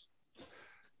difference,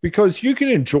 because you can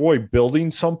enjoy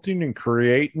building something and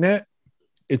creating it.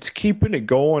 It's keeping it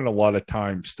going a lot of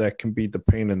times that can be the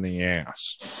pain in the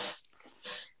ass.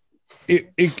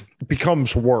 It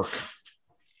becomes work.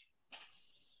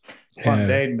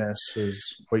 Mundaneness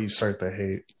is what you start to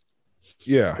hate.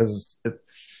 Yeah. Because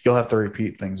you'll have to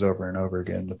repeat things over and over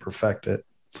again to perfect it.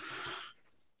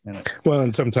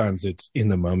 And sometimes it's in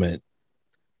the moment.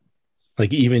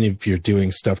 Like, even if you're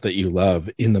doing stuff that you love,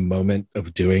 in the moment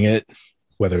of doing it,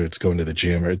 whether it's going to the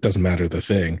gym or it doesn't matter the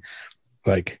thing,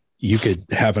 like, you could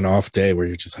have an off day where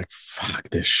you're just like, fuck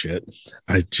this shit.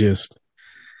 I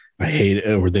hate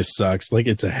it, or this sucks. Like,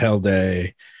 it's a hell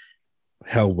day,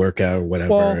 hell workout or whatever.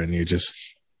 Well, and you just,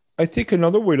 I think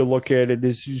another way to look at it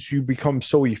is you become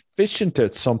so efficient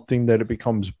at something that it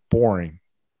becomes boring.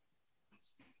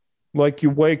 Like, you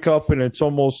wake up and it's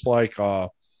almost like a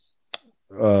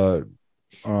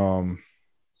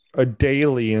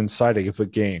daily inside of a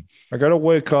game. I got to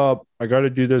wake up, I got to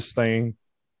do this thing,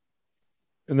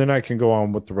 and then I can go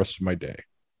on with the rest of my day.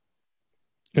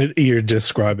 you're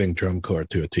describing drum corps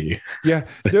to a T. Yeah.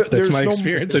 That's my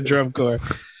experience of drum corps.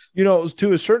 You know,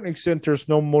 to a certain extent, there's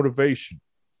no motivation.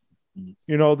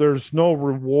 You know, there's no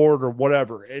reward or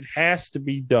whatever. It has to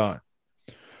be done.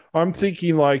 I'm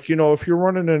thinking, like, you know, if you're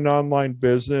running an online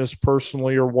business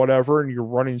personally or whatever, and you're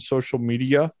running social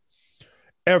media,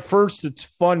 at first it's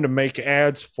fun to make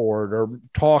ads for it or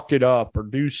talk it up or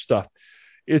do stuff.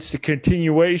 It's the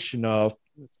continuation of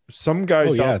some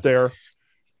guys out there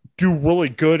do really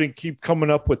good and keep coming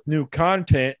up with new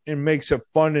content and makes it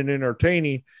fun and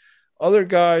entertaining. Other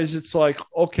guys, it's like,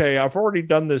 okay, I've already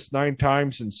done this 9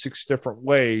 times in 6 different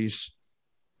ways.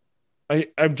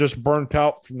 I'm just burnt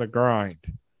out from the grind.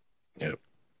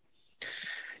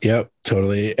 Yep,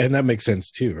 totally. And that makes sense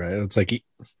too, right? It's like,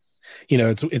 you know,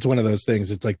 it's one of those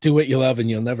things. It's like, do what you love and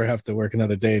you'll never have to work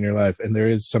another day in your life. And there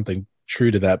is something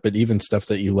true to that. But even stuff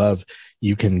that you love,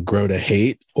 you can grow to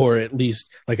hate, or at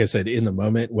least, like I said, in the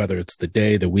moment, whether it's the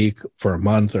day, the week, for a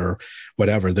month or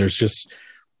whatever,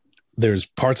 there's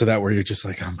parts of that where you're just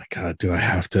like, oh my God, do I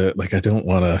have to, like, I don't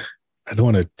want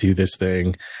to do this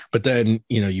thing. But then,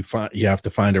 you know, you have to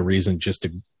find a reason just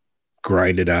to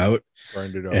grind it out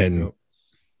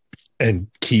and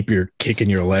keep kicking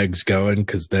your legs going.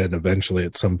 Because then eventually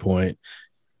at some point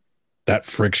that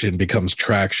friction becomes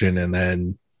traction. And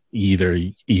then either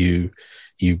you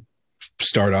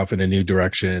start off in a new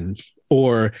direction,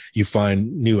 or you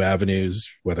find new avenues,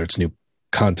 whether it's new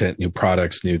content, new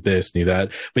products, new this, new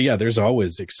that. But yeah, there's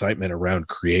always excitement around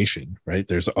creation, right?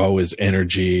 There's always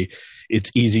energy.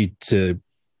 It's easy to,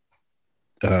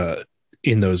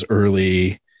 in those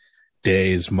early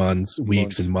days, months,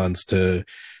 weeks and months to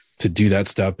do that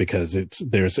stuff, because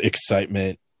there's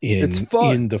excitement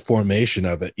in the formation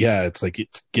of it. Yeah. It's like,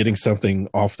 it's getting something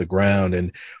off the ground.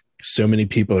 And so many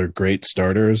people are great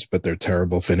starters, but they're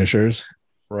terrible finishers.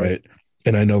 Right.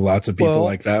 And I know lots of people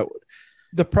like that.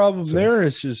 The problem there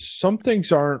is some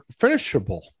things aren't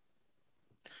finishable.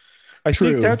 I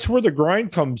think that's where the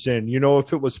grind comes in. You know,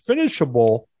 if it was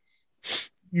finishable,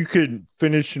 you could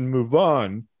finish and move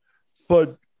on.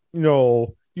 But, you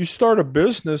know, you start a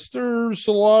business, there's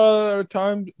a lot of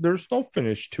time, there's no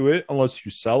finish to it unless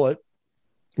you sell it.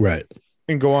 Right.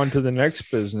 And go on to the next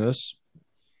business.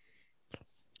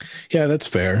 Yeah, that's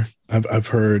fair. I've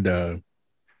heard, God,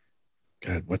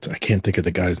 I can't think of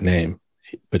the guy's name,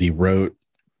 but he wrote,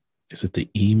 is it the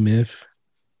E-Myth?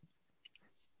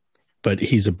 But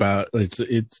he's about,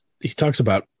 he talks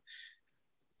about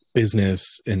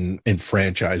business and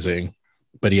franchising,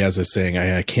 but he has a saying,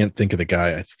 I can't think of the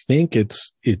guy. I think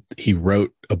he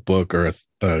wrote a book or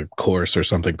a course or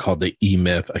something called the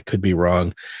E-Myth. I could be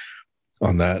wrong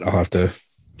on that. I'll have to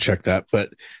check that.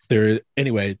 But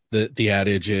anyway, the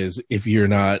adage is, if you're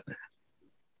not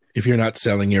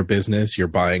selling your business, you're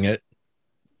buying it.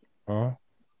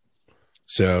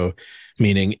 So,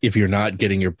 meaning if you're not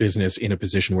getting your business in a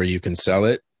position where you can sell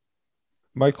it.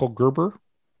 Michael Gerber?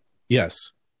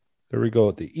 Yes. There we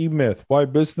go. The E-Myth, why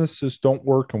businesses don't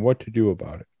work and what to do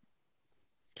about it.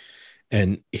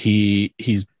 And he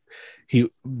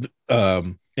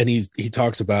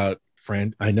talks about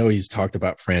I know he's talked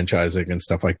about franchising and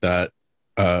stuff like that.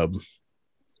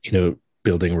 You know,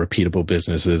 building repeatable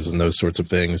businesses and those sorts of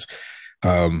things.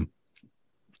 I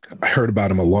heard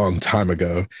about him a long time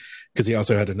ago, because he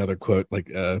also had another quote, like,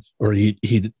 or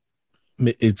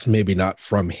it's maybe not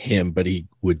from him, but he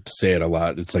would say it a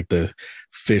lot. It's like, the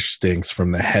fish stinks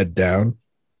from the head down.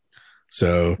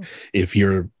 So if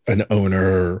you're an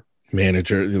owner,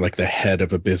 manager, like the head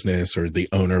of a business or the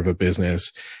owner of a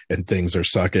business, and things are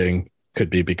sucking, could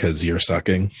be because you're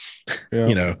sucking, Yeah.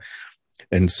 you know,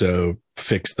 and so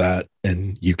fix that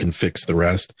and you can fix the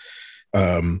rest.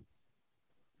 So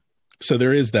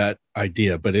there is that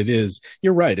idea, but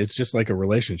you're right. It's just like a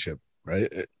relationship, right?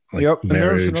 Like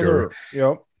marriage or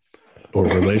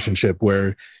relationship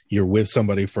where you're with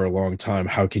somebody for a long time.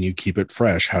 How can you keep it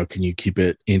fresh? How can you keep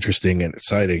it interesting and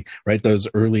exciting, right? Those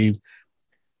early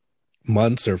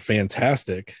months are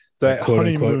fantastic. That quote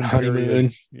unquote honeymoon.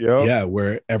 Yep. Yeah.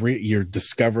 Where you're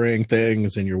discovering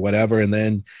things and you're whatever. And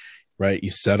then, right,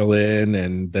 you settle in,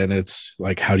 and then it's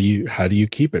like, how do you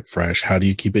keep it fresh? How do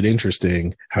you keep it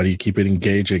interesting? How do you keep it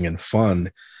engaging and fun?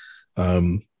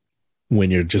 When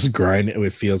you're just grinding,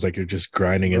 it feels like you're just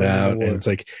grinding it out. And it's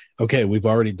like, okay, we've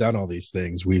already done all these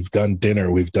things. We've done dinner,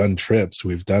 we've done trips,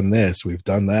 we've done this, we've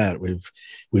done that.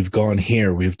 We've gone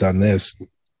here, we've done this,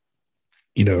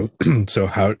 you know. So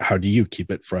how do you keep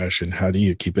it fresh, and how do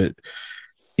you keep it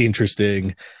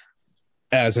interesting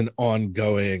as an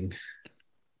ongoing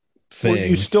thing? Well,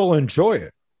 you still enjoy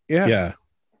it. Yeah.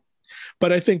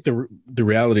 But I think the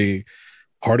reality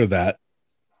part of that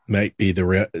might be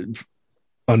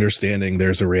understanding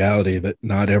there's a reality that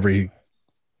not everything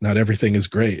is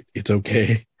great. It's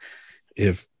okay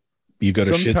if you go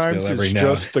to Shitsville every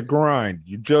now. It's just the grind.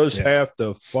 You just have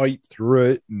to fight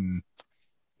through it. And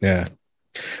yeah.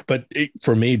 But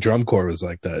for me, drum corps was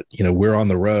like that. You know, we're on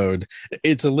the road.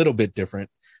 It's a little bit different,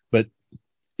 but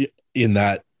in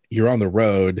that you're on the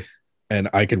road, and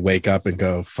I could wake up and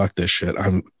go, fuck this shit.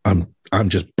 I'm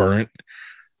just burnt.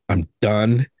 I'm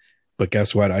done. But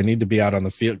guess what? I need to be out on the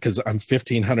field because I'm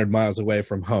 1,500 miles away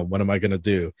from home. What am I going to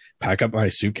do? Pack up my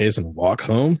suitcase and walk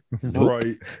home? Nope.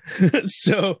 Right.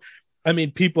 So, I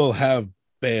mean, people have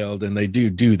bailed, and they do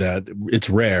that.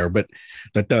 It's rare, but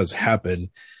that does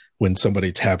happen when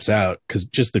somebody taps out, because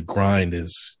just the grind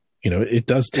is, you know, it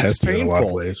does test you in a lot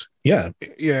of ways. Yeah.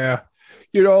 Yeah.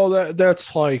 You know,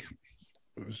 that's like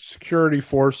security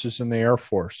forces in the Air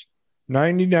Force.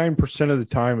 99% of the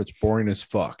time, it's boring as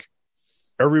fuck.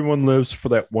 Everyone lives for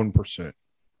that 1%.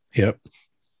 Yep.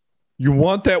 You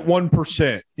want that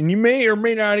 1%, and you may or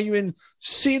may not even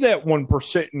see that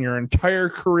 1% in your entire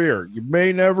career. You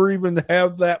may never even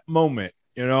have that moment,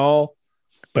 you know.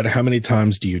 But how many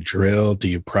times do you drill? Do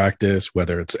you practice,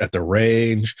 whether it's at the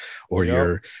range or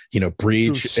your, you know,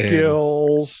 breach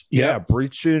skills?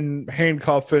 Breaching,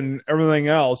 handcuffing, everything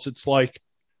else. It's like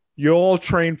you all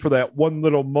train for that one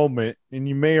little moment, and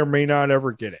you may or may not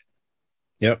ever get it.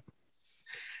 Yep.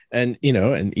 And, you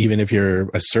know, and even if you're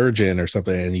a surgeon or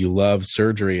something and you love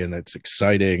surgery and it's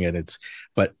exciting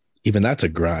but even that's a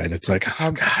grind. It's like,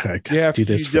 oh God, I gotta do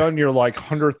this. You've done your like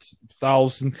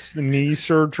 100,000th knee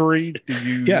surgery. Do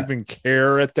you even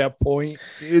care at that point?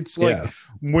 It's like,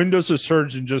 when does a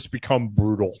surgeon just become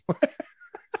brutal?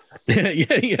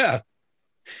 Yeah.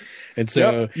 And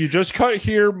so you just cut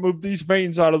here, move these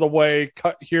veins out of the way,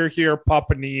 cut here,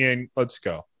 pop a knee in, let's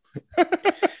go.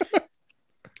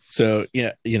 So,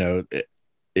 yeah, you know,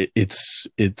 it's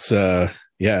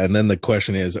and then the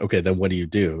question is, okay, then what do you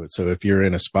do? So if you're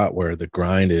in a spot where the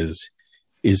grind is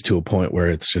to a point where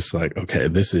it's just like, okay,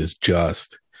 this is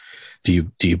just, do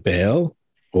you bail,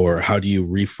 or how do you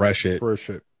refresh it?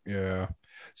 Yeah.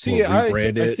 See, I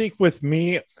think with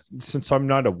me, since I'm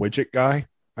not a widget guy,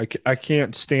 I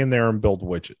can't stand there and build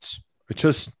widgets.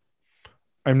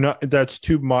 That's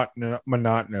too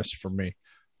monotonous for me.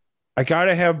 I got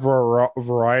to have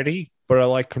variety, but I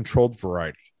like controlled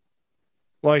variety.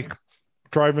 Like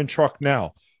driving truck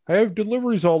now. I have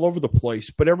deliveries all over the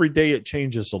place, but every day it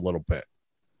changes a little bit.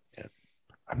 Yeah.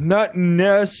 I'm not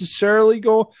necessarily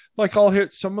I'll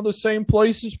hit some of the same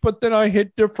places, but then I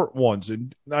hit different ones,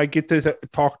 and I get to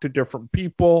talk to different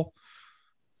people,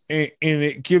 and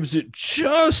it gives it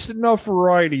just enough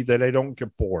variety that I don't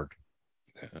get bored.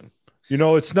 Yeah. You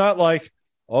know, it's not like,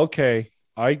 okay,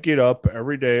 I get up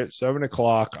every day at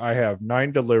 7:00. I have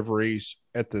 9 deliveries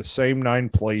at the same 9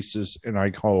 places, and I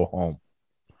go home.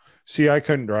 See, I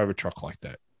couldn't drive a truck like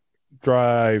that.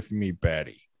 Drive me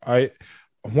batty. I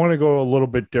want to go a little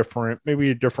bit different,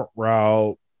 maybe a different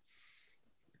route,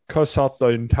 cuss out the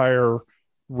entire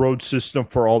road system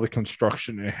for all the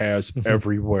construction it has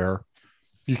everywhere.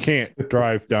 You can't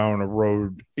drive down a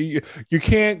road. You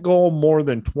can't go more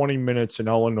than 20 minutes in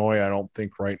Illinois, I don't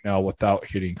think, right now without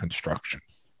hitting construction.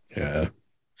 Yeah.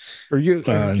 Are you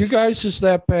guys is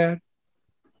that bad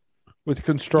with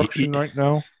construction right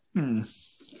now?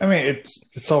 I mean,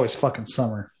 it's always fucking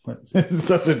summer. It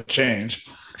doesn't change.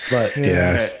 But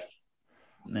yeah.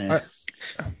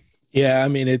 I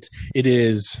mean, it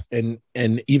is,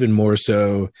 and even more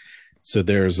so. So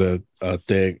there's a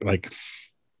thing like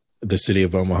the city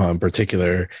of Omaha in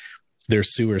particular. Their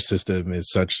sewer system is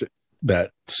such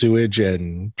that sewage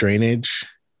and drainage,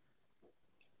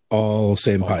 all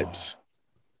same pipes.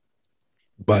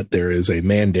 But there is a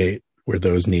mandate where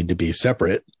those need to be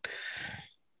separate.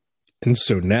 And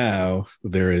so now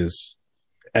there is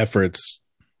efforts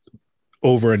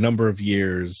over a number of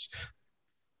years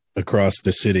across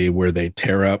the city where they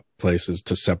tear up places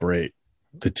to separate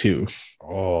the two.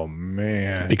 Oh,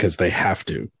 man. Because they have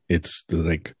to. It's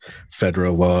like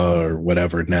federal law or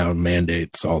whatever now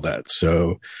mandates all that.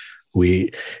 So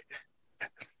they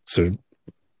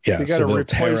got to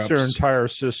replace their entire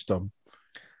system.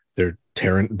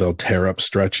 They'll tear up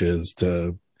stretches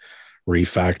to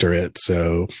refactor it.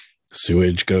 So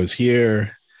sewage goes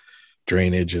here,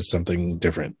 drainage is something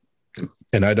different.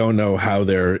 And I don't know how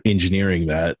they're engineering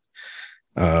that.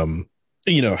 How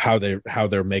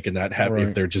they're making that happen. Right.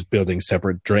 If they're just building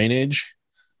separate drainage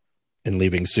and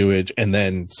leaving sewage, and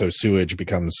then so sewage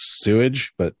becomes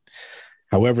sewage. But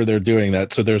however they're doing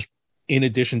that, so there's, in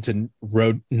addition to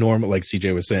normal, like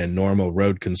CJ was saying, normal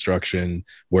road construction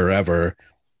wherever,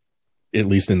 at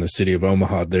least in the city of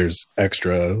Omaha, there's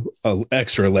extra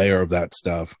layer of that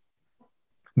stuff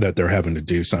that they're having to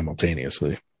do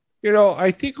simultaneously.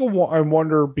 I think I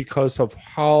wonder, because of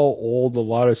how old a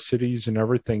lot of cities and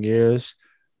everything is,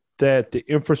 that the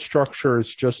infrastructure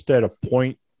is just at a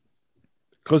point,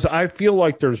 because I feel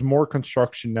like there's more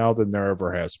construction now than there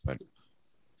ever has been.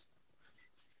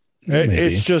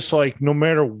 It's just like no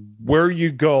matter where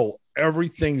you go,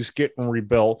 everything's getting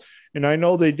rebuilt. And I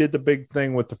know they did the big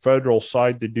thing with the federal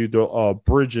side to do the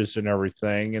bridges and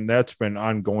everything, and that's been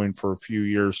ongoing for a few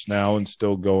years now and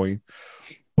still going.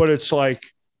 But it's like,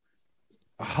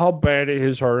 how bad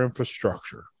is our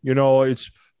infrastructure?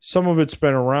 It's some of it's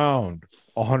been around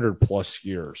 100+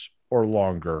 years or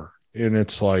longer, and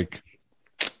it's like,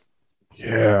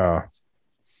 yeah.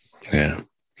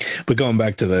 But going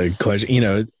back to the question,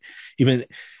 even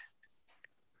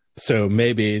so,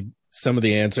 maybe some of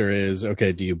the answer is,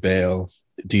 okay, do you bail?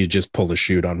 Do you just pull the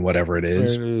chute on whatever it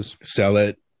is, sell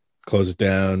it, close it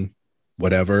down,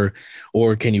 whatever?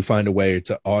 Or can you find a way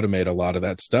to automate a lot of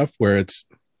that stuff where it's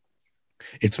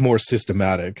more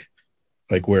systematic,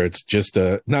 like where it's just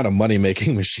not a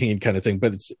money-making machine kind of thing,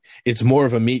 but it's more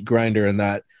of a meat grinder in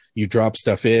that you drop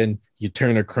stuff in, you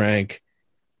turn a crank,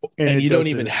 and you don't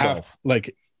even have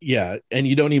and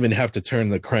you don't even have to turn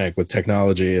the crank with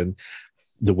technology and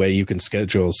the way you can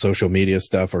schedule social media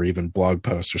stuff or even blog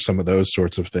posts or some of those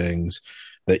sorts of things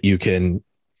that you can,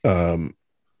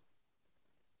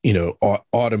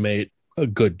 automate a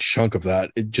good chunk of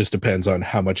that. It just depends on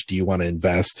how much do you want to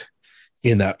invest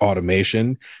in that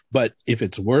automation. But if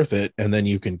it's worth it, and then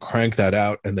you can crank that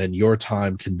out, and then your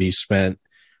time can be spent,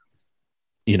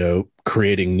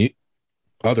 creating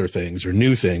other things or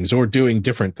new things or doing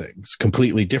different things,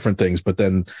 completely different things. But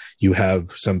then you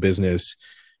have some business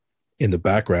in the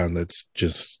background that's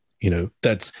just,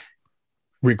 that's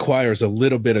requires a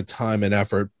little bit of time and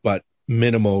effort, but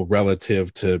minimal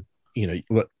relative to,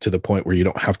 to the point where you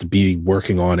don't have to be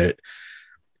working on it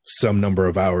some number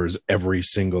of hours every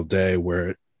single day,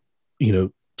 where,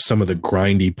 some of the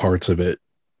grindy parts of it,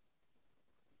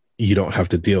 you don't have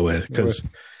to deal with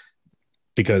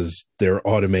because they're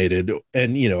automated.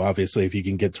 And, obviously if you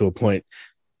can get to a point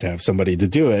to have somebody to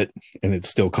do it and it's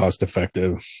still cost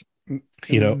effective,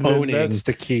 owning, that's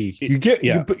the key.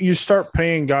 You start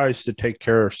paying guys to take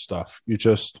care of stuff.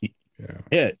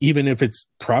 Even if it's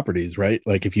properties, right?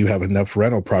 Like if you have enough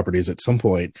rental properties, at some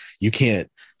point you can't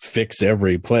fix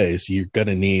every place. You're going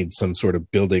to need some sort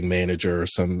of building manager or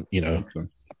some,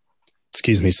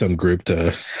 some group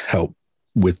to help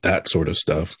with that sort of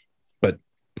stuff. But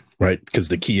right, because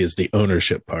the key is the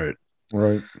ownership part.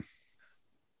 Right.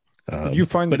 You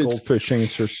find the goldfish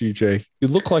answer, CJ. You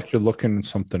look like you're looking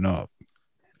something up.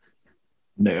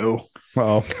 No.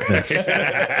 Well, but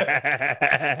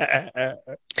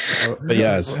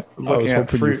yes, I was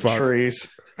hoping you found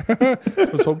trees. I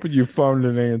was hoping you found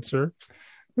an answer.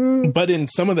 But in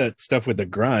some of that stuff with the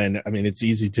grind, I mean, it's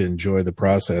easy to enjoy the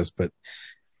process, but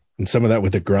in some of that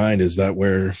with the grind, is that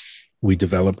where we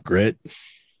develop grit?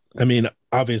 I mean,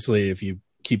 obviously, if you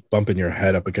keep bumping your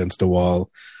head up against a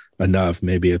wall enough,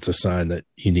 maybe it's a sign that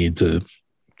you need to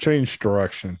change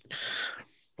direction.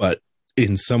 But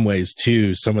in some ways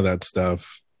too, some of that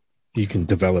stuff you can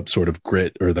develop sort of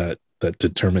grit or that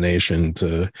determination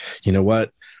to,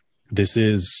 this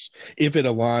is, if it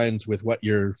aligns with what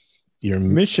your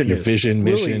mission, your vision,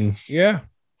 mission,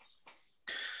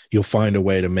 you'll find a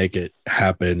way to make it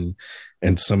happen.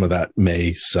 And some of that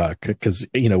may suck because,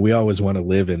 we always want to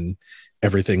live in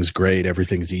everything's great,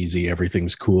 everything's easy,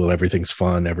 everything's cool, everything's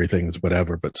fun, everything's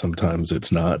whatever, but sometimes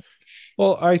it's not.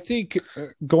 Well, I think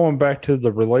going back to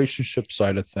the relationship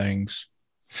side of things,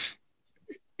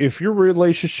 if your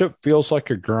relationship feels like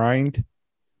a grind,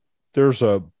 there's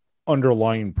a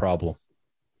underlying problem.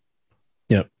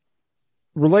 Yep.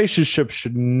 Relationships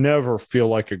should never feel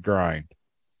like a grind.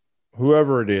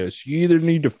 Whoever it is, you either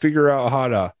need to figure out how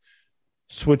to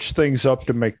switch things up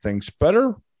to make things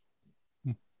better.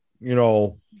 You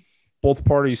know, both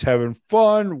parties having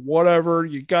fun, whatever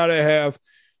you got to have.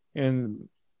 And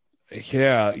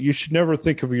yeah, you should never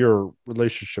think of your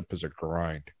relationship as a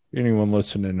grind. Anyone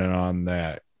listening in on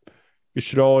that, you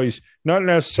should always not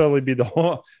necessarily be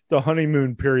the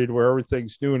honeymoon period where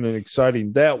everything's new and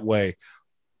exciting that way,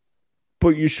 but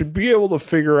you should be able to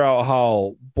figure out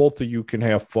how both of you can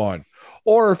have fun.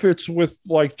 Or if it's with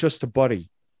like just a buddy,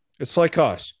 it's like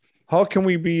us. How can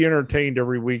we be entertained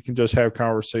every week and just have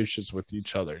conversations with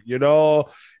each other? You know,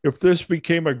 if this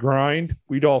became a grind,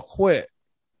 we'd all quit.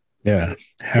 Yeah.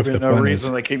 Half the no fun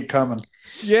reason is, they keep coming.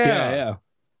 Yeah.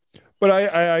 But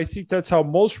I think that's how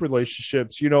most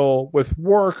relationships, you know, with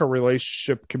work, a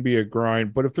relationship can be a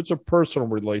grind. But if it's a personal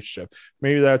relationship,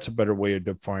 maybe that's a better way of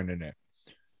defining it.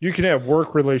 You can have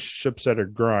work relationships that are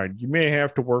grind. You may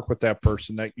have to work with that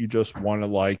person that you just want to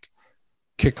like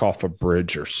kick off a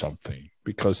bridge or something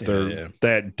because they're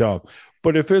that dumb.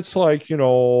 But if it's like, you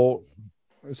know,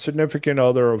 a significant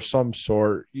other of some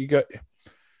sort,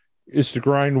 is the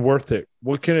grind worth it?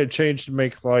 What can it change to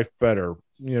make life better?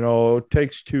 You know, it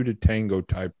takes two to tango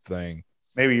type thing.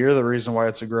 Maybe you're the reason why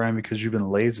it's a grind because you've been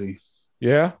lazy.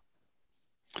 Yeah.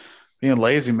 Being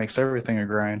lazy makes everything a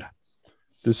grind.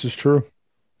 This is true.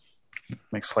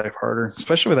 Makes life harder,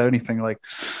 especially with anything like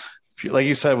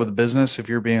you said with business. If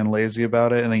you're being lazy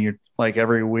about it and then you're like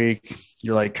every week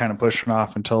you're like kind of pushing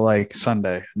off until like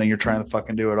Sunday and then you're trying to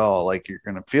fucking do it all, like you're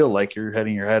going to feel like you're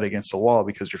hitting your head against the wall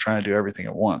because you're trying to do everything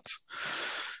at once.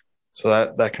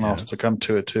 So that can also come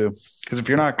to it too. Because if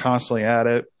you're not constantly at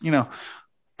it, you know,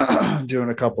 doing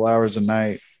a couple hours a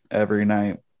night, every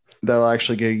night, that'll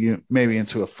actually get you maybe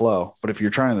into a flow. But if you're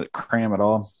trying to cram it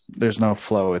all, there's no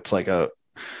flow. It's like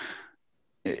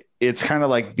it's kind of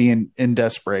like being in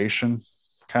desperation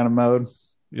kind of mode.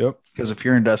 Yep. Because if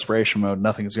you're in desperation mode,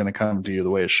 nothing's going to come to you the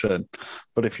way it should.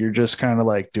 But if you're just kind of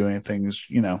like doing things,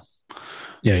 you know.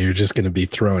 Yeah, you're just going to be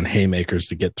throwing haymakers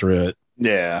to get through it.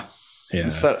 Yeah. Yeah.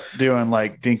 Instead of doing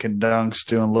like dink and dunks,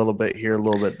 doing a little bit here, a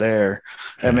little bit there,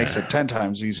 that makes it 10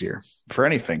 times easier for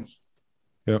anything.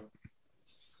 Yep.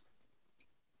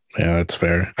 Yeah, that's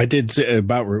fair. I did say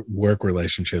about work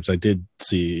relationships. I did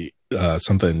see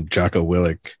something Jocko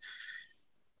Willink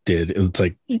did. It's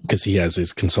like, because he has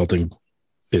his consulting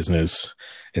business.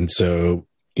 And so,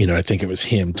 you know, I think it was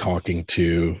him talking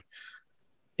to,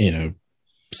 you know,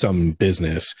 some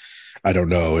business. I don't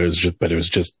know. It was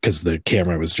just because the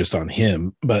camera was just on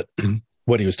him. But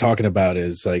what he was talking about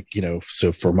is like, you know,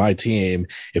 so for my team,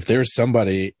 if there's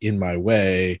somebody in my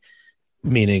way,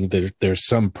 meaning that there's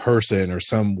some person or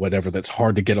some whatever that's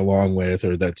hard to get along with,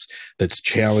 or that's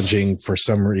challenging for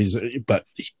some reason, but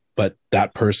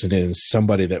that person is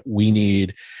somebody that we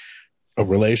need a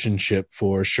relationship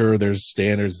for. Sure, there's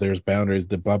standards, there's boundaries,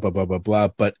 the blah, blah, blah, blah, blah.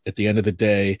 But at the end of the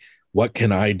day, what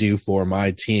can I do for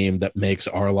my team that makes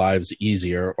our lives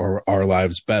easier or our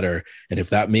lives better? And if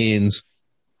that means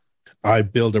I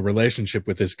build a relationship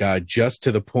with this guy just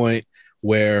to the point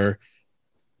where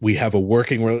we have a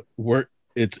working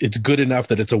it's good enough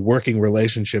that it's a working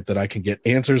relationship that I can get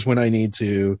answers when I need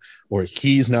to, or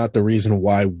he's not the reason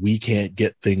why we can't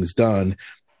get things done.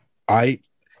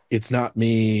 It's not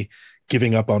me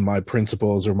giving up on my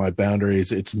principles or my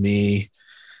boundaries. It's me.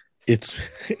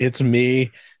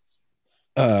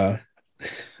 I'm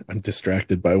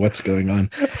distracted by what's going on.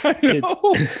 I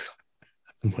know.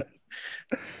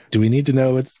 Do we need to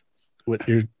know what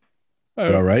you're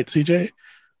all right, CJ?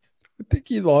 I think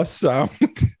he lost sound.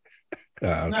 Okay.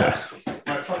 Nah,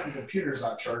 my fucking computer's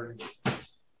not charging.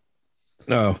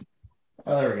 Oh,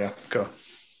 there we go. Go.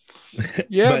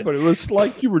 Yeah, but it was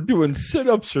like you were doing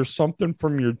sit-ups or something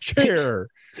from your chair.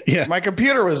 Yeah. My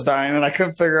computer was dying and I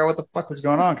couldn't figure out what the fuck was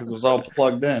going on because it was all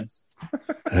plugged in.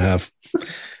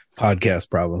 Podcast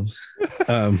problems.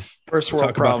 First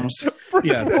world problems.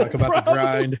 Talk about the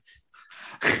grind.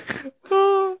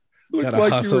 Gotta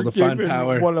hustle to find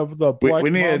power. One of the Black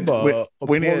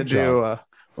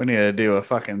we need to do a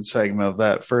fucking segment of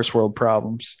that. First world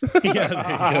problems. Yeah,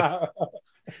 there you go.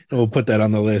 We'll put that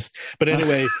on the list. But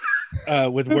anyway,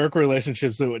 with work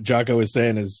relationships, what Jocko is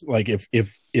saying is like,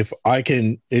 if I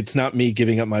can, it's not me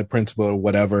giving up my principle or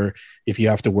whatever. If you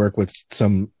have to work with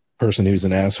some person who's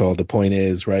an asshole, the point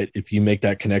is, right, if you make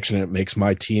that connection and it makes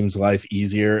my team's life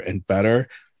easier and better,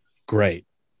 great.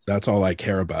 That's all I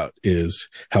care about, is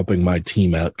helping my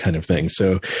team out, kind of thing.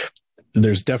 So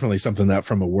there's definitely something that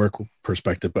from a work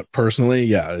perspective, but personally,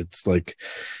 yeah, it's like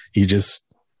you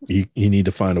need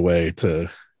to find a way to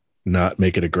not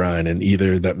make it a grind. And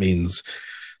either that means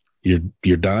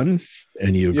you're done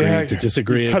and you agree to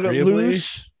disagree agreeably,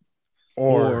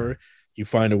 or you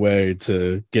find a way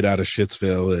to get out of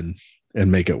Shitsville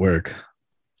and make it work.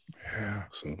 Yeah.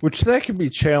 So. Which that can be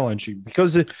challenging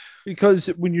because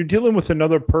when you're dealing with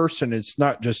another person, it's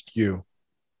not just you.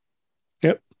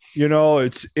 Yep. You know,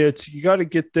 it's you got to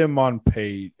get them on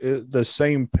the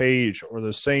same page, or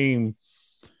the same,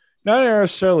 not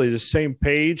necessarily the same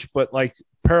page, but like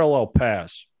parallel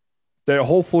paths that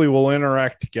hopefully will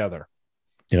interact together.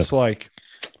 Yep. It's like,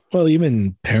 well,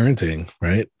 even parenting,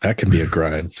 right? That can be a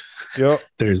grind. Yep.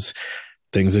 There's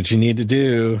things that you need to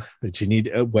do,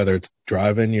 whether it's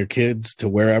driving your kids to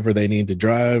wherever they need to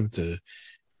drive to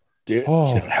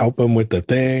help them with the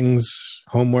things,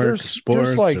 homework, sports,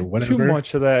 there's like or whatever. Too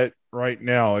much of that right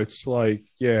now. It's like,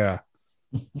 yeah,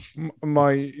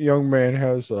 my young man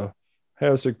has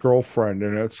a girlfriend,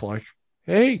 and it's like,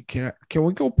 hey, can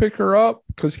we go pick her up?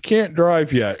 Because he can't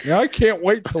drive yet. And I can't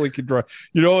wait till he can drive.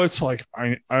 You know, it's like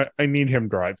I need him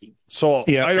driving. So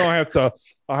I don't have to.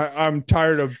 I'm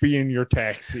tired of being your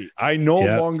taxi. I no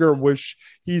longer wish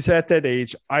he's at that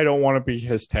age. I don't want to be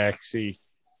his taxi.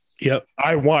 Yep.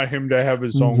 I want him to have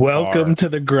his own Welcome car. To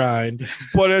the grind.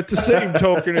 But at the same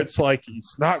token, it's like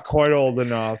he's not quite old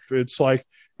enough. It's like,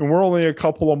 and we're only a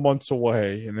couple of months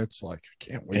away, and it's like, I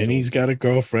can't wait. And he's got a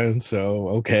girlfriend, so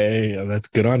okay, that's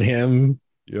good on him.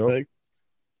 Yep. Like,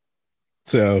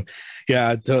 so,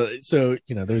 yeah. So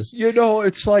there's,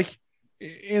 it's like,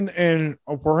 and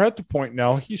we're at the point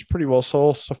now. He's pretty well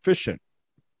self-sufficient.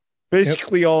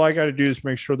 Basically, all I got to do is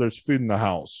make sure there's food in the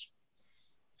house.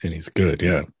 And he's good,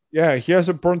 yeah. Yeah, he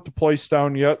hasn't burnt the place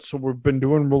down yet, so we've been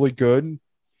doing really good.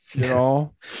 You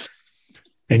know.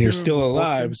 And you're still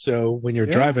alive, so when you're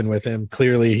driving with him,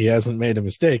 clearly he hasn't made a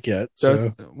mistake yet.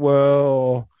 So,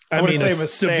 I mean, a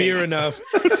severe enough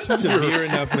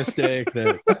mistake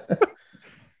that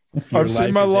I've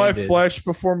seen my life flash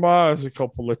before my eyes a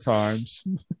couple of times.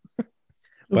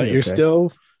 But you're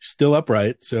still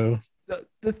upright. So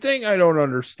the thing I don't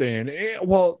understand,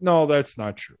 well, no, that's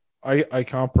not true. I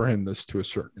comprehend this to a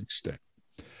certain extent.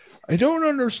 I don't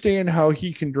understand how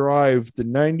he can drive the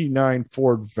 99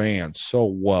 Ford van so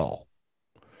well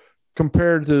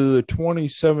compared to the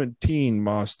 2017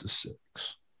 Mazda 6.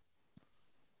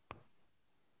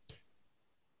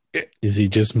 Is he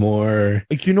just more,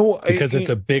 because it's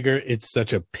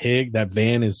such a pig. That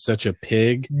van is such a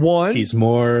pig. He's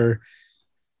more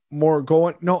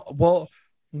going. No, well,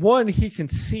 one, he can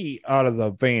see out of the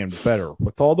van better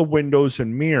with all the windows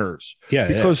and mirrors. Yeah,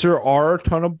 because there are a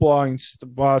ton of blind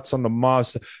spots on the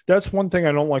Mazda. That's one thing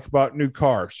I don't like about new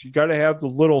cars. You got to have the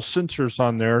little sensors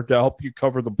on there to help you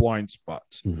cover the blind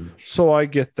spots. Mm-hmm. So I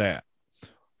get that.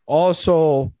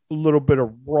 Also, a little bit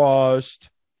of rust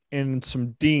and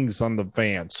some dings on the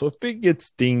van. So if it gets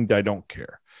dinged, I don't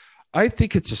care. I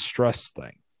think it's a stress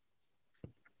thing.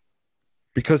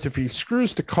 Because if he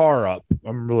screws the car up,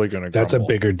 I'm really going to grumble. That's a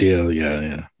bigger deal.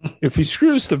 Yeah. If he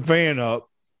screws the van up,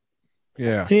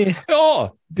 yeah.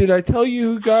 Oh, did I tell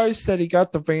you guys that he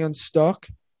got the van stuck?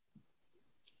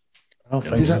 I don't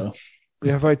think so.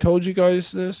 Have I told you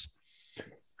guys this?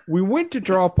 We went to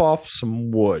drop off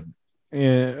some wood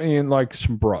and like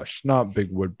some brush. Not big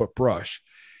wood, but brush.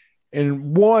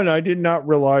 And one, I did not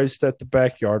realize that the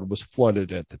backyard was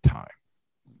flooded at the time.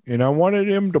 And I wanted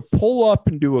him to pull up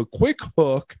and do a quick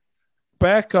hook,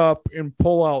 back up and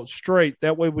pull out straight.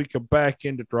 That way we could back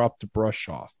in to drop the brush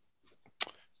off.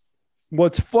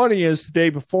 What's funny is the day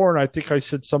before, and I think I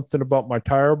said something about my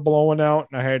tire blowing out,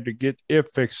 and I had to get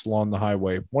it fixed along the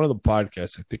highway. One of the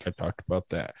podcasts, I think I talked about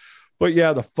that. But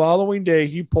yeah, the following day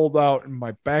he pulled out and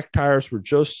my back tires were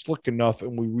just slick enough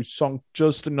and we sunk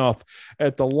just enough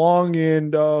at the long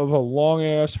end of a long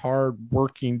ass hard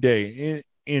working day.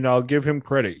 And I'll give him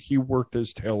credit. He worked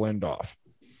his tail end off.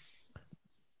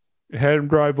 Had him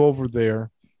drive over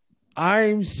there.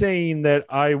 I'm saying that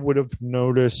I would have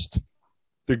noticed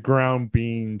the ground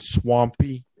being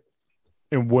swampy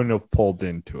and wouldn't have pulled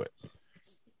into it.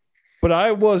 But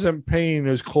I wasn't paying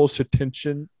as close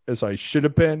attention as I should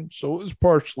have been, so it was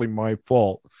partially my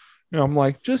fault. And I'm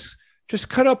like, just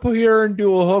cut up here and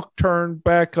do a hook turn,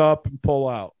 back up and pull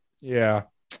out. Yeah.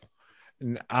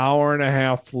 An hour and a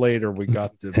half later, we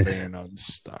got the van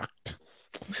unstuck.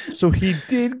 So he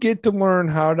did get to learn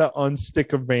how to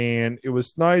unstick a van. It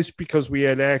was nice because we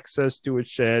had access to a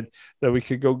shed that we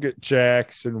could go get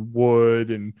jacks and wood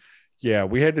and, Yeah,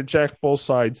 we had to jack both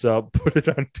sides up, put it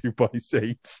on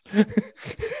 2x8s,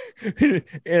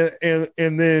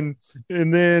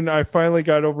 and then I finally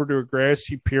got over to a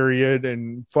grassy period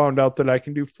and found out that I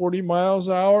can do 40 miles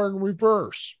an hour in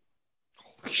reverse.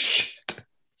 Shit.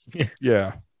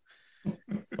 Yeah.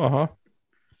 But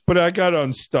I got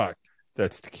unstuck.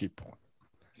 That's the key point.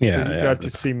 Yeah, So you got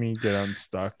to see me get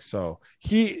unstuck. So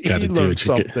he learned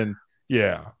something.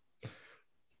 Yeah.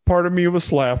 Part of me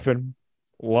was laughing.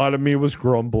 A lot of me was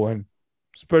grumbling,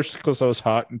 especially because I was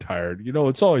hot and tired. You know,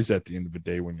 it's always at the end of the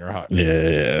day when you're hot.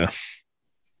 Yeah.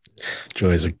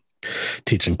 Joys of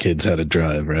teaching kids how to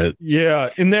drive, right? Yeah.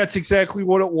 And that's exactly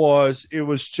what it was. It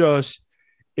was just,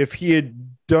 if he had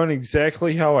done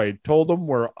exactly how I told him,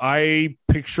 where I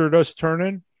pictured us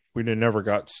turning, we'd have never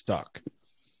got stuck.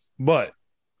 But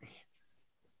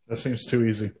That seems too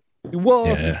easy.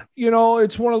 well, you know,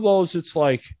 it's one of those, it's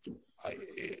like,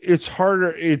 it's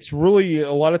harder. It's really,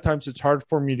 a lot of times it's hard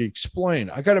for me to explain.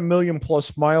 I got 1 million+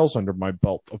 miles under my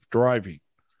belt of driving.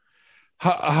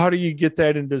 How do you get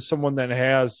that into someone that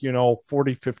has,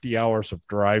 40, 50 hours of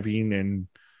driving and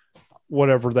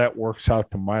whatever that works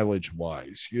out to mileage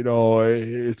wise?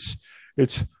 It's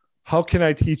how can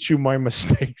I teach you my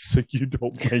mistakes so you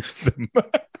don't make them?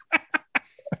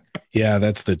 Yeah,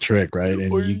 that's the trick, right?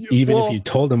 And if you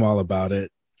told him all about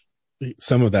it,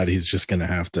 some of that he's just going to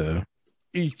have to.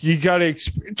 You got to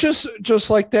just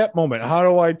like that moment. How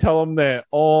do I tell him that?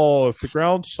 Oh, if the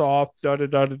ground's soft,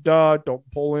 don't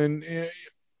pull in.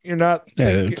 You're not. Yeah,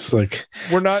 it's like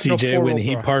we're not CJ when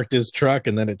he parked his truck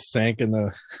and then it sank in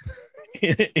the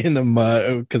in the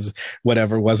mud because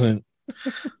whatever wasn't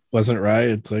right.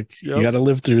 It's like you got to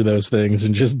live through those things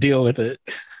and just deal with it.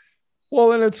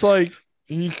 Well, and it's like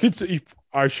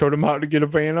I showed him how to get a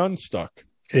van unstuck.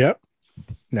 Yep.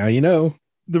 Now you know.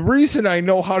 The reason I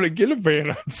know how to get a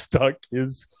van unstuck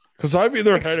is because I've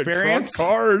either had a truck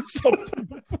car or something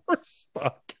before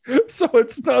stuck. So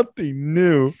it's nothing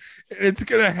new. And it's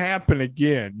going to happen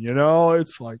again.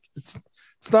 It's like, it's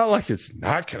not like it's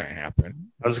not going to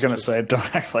happen. I was going to say,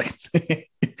 don't act like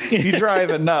if you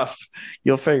drive enough,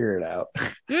 you'll figure it out.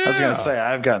 Yeah. I was going to say,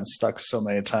 I've gotten stuck so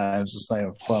many times. It's not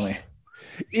even funny.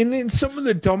 And in some of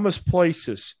the dumbest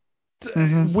places,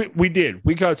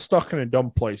 we got stuck in a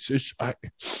dumb place. Did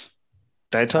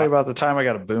I tell you about the time I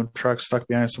got a boom truck stuck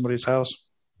behind somebody's house?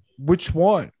 Which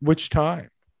one? Which time?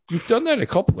 You've done that a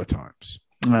couple of times.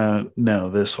 No,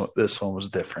 this one was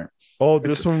different. Oh,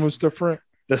 this one was different?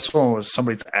 This one was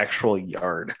somebody's actual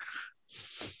yard.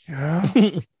 Yeah.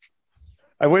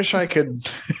 I wish I could.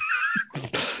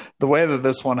 The way that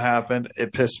this one happened,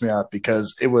 it pissed me off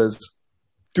because it was.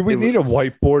 Do we need a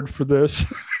whiteboard for this?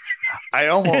 I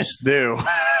almost do.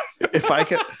 If I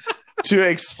could, to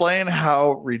explain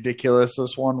how ridiculous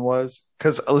this one was,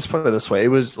 because let's put it this way: it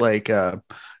was like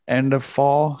end of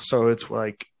fall, so it's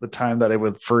like the time that it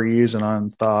would freeze and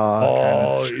unthaw.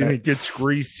 Oh, and it gets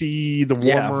greasy the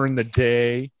warmer in the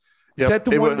day. Is that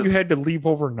the one you had to leave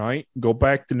overnight and go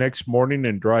back the next morning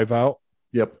and drive out?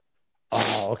 Yep.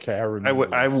 Oh, okay. I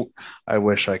remember. I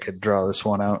wish I could draw this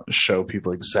one out and show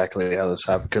people exactly how this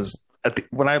happened, because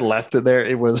when I left it there,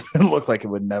 it looked like it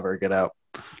would never get out.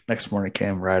 Next morning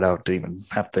came right out to even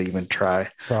have to even try.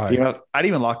 I'd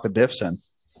even lock the diffs in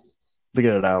to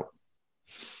get it out.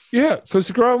 Yeah, because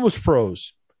the ground was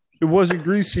froze. It wasn't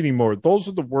greasy anymore. Those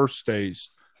are the worst days.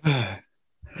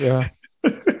 Yeah.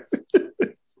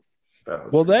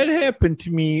 That happened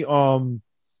to me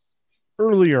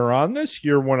earlier on this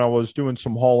year when I was doing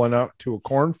some hauling out to a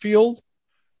cornfield.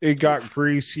 It got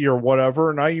greasy or whatever,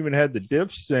 and I even had the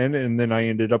diffs in, and then I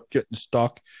ended up getting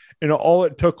stuck. And all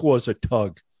it took was a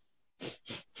tug.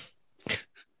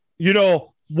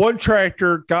 One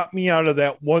tractor got me out of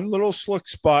that one little slick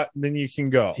spot, and then you can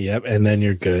go. Yep, and then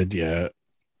you're good, yeah.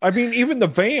 I mean, even the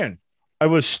van, I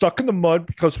was stuck in the mud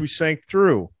because we sank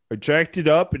through. I jacked it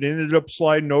up, and ended up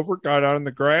sliding over, got out in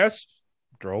the grass,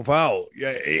 drove out.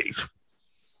 Yeah.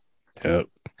 Yep.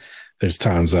 There's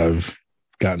times I've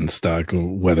gotten stuck,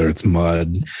 whether it's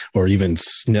mud or even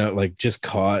snow, like just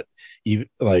caught even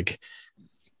like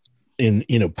in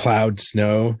plowed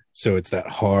snow, so it's that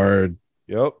hard.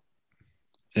 Yep.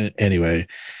 Anyway,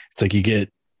 it's like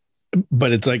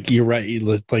but it's like you're right,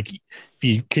 like if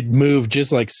you could move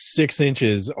just like 6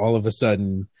 inches, all of a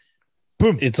sudden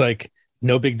boom, it's like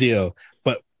no big deal.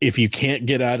 But if you can't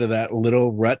get out of that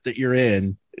little rut that you're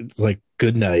in, it's like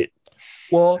good night.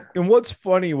 Well, and what's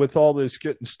funny with all this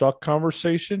getting stuck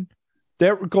conversation,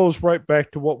 that goes right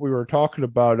back to what we were talking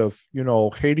about of,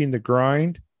 hating the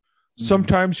grind.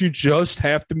 Sometimes you just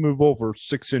have to move over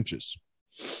 6 inches.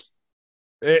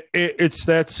 It's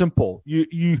that simple.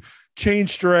 You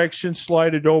change direction,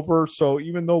 slide it over. So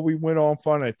even though we went off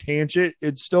on a tangent,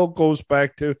 it still goes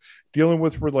back to dealing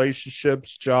with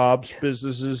relationships, jobs,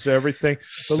 businesses, everything.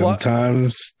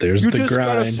 Sometimes there's the grind. You just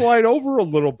got to slide over a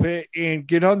little bit and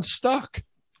get unstuck.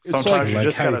 Sometimes you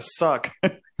just got to suck.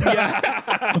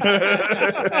 Yeah.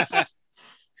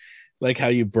 Like how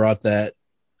you brought that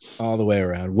all the way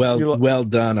around. Well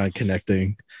done on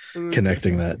connecting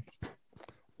that.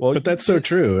 Well, but that's so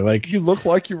true. Like, you look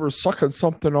like you were sucking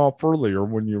something off earlier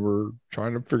when you were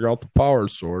trying to figure out the power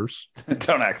source.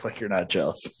 Don't act like you're not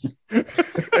jealous.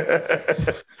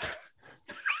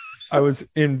 I was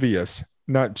envious,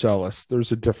 not jealous.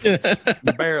 There's a difference.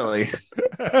 Barely.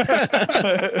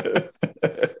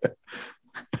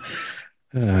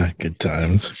 Good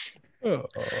times.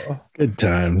 Good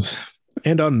times.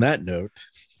 And on that note,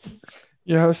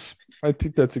 yes, I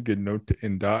think that's a good note to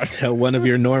end on. Tell one of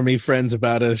your normie friends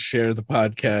about us. Share the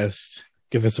podcast.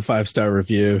 Give us a 5-star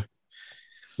review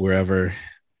wherever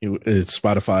it's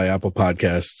Spotify, Apple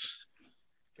Podcasts.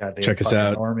 Goddamn, check us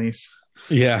out. Normies.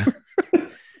 Yeah.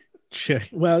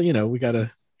 Well, we got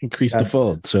to increase the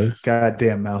fold. So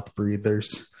goddamn mouth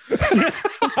breathers.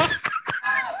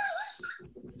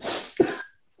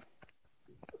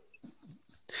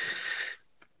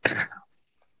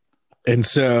 And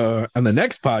so on the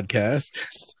next podcast,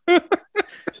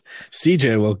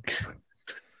 CJ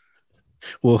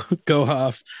will go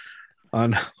off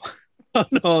on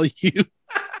all you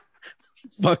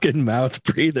fucking mouth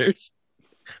breathers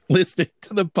listening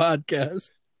to the podcast.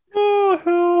 Oh,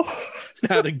 hell.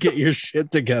 How to get your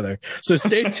shit together. So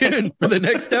stay tuned for the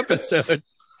next episode.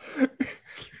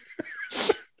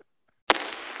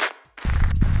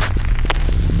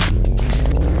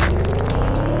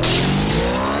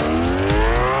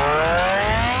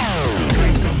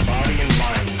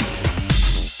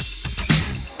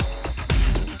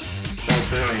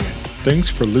 Thanks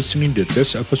for listening to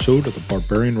this episode of the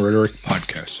Barbarian Rhetoric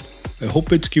Podcast. I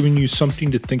hope it's given you something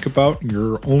to think about in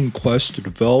your own quest to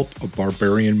develop a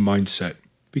barbarian mindset.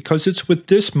 Because it's with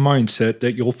this mindset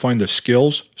that you'll find the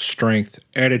skills, strength,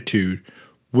 attitude,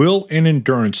 will, and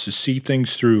endurance to see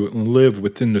things through and live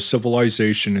within the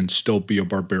civilization and still be a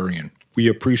barbarian. We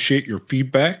appreciate your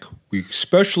feedback. We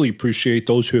especially appreciate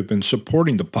those who have been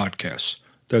supporting the podcast.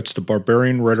 That's the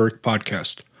Barbarian Rhetoric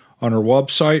Podcast on our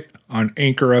website, on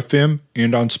Anchor FM,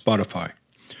 and on Spotify.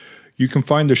 You can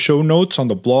find the show notes on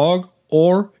the blog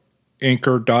or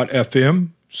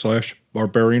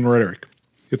anchor.fm/Barbarian Rhetoric.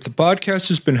 If the podcast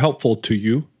has been helpful to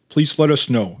you, please let us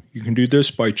know. You can do this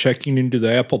by checking into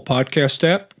the Apple Podcast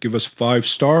app, give us 5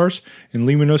 stars, and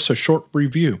leaving us a short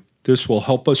review. This will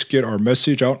help us get our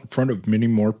message out in front of many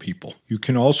more people. You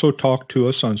can also talk to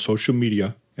us on social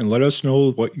media and let us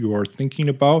know what you are thinking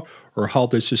about or how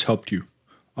this has helped you.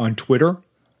 On Twitter,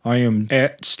 I am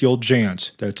at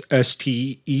SteelJanz. That's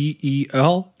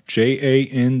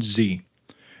SteelJanz.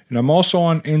 And I'm also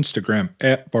on Instagram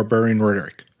at Barbarian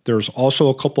Rhetoric. There's also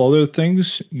a couple other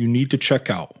things you need to check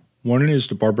out. One is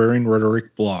the Barbarian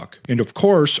Rhetoric blog. And of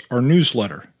course, our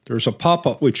newsletter. There's a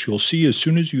pop-up which you'll see as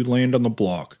soon as you land on the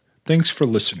blog. Thanks for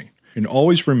listening. And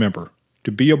always remember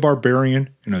to be a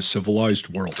barbarian in a civilized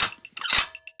world.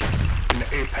 An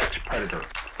apex predator.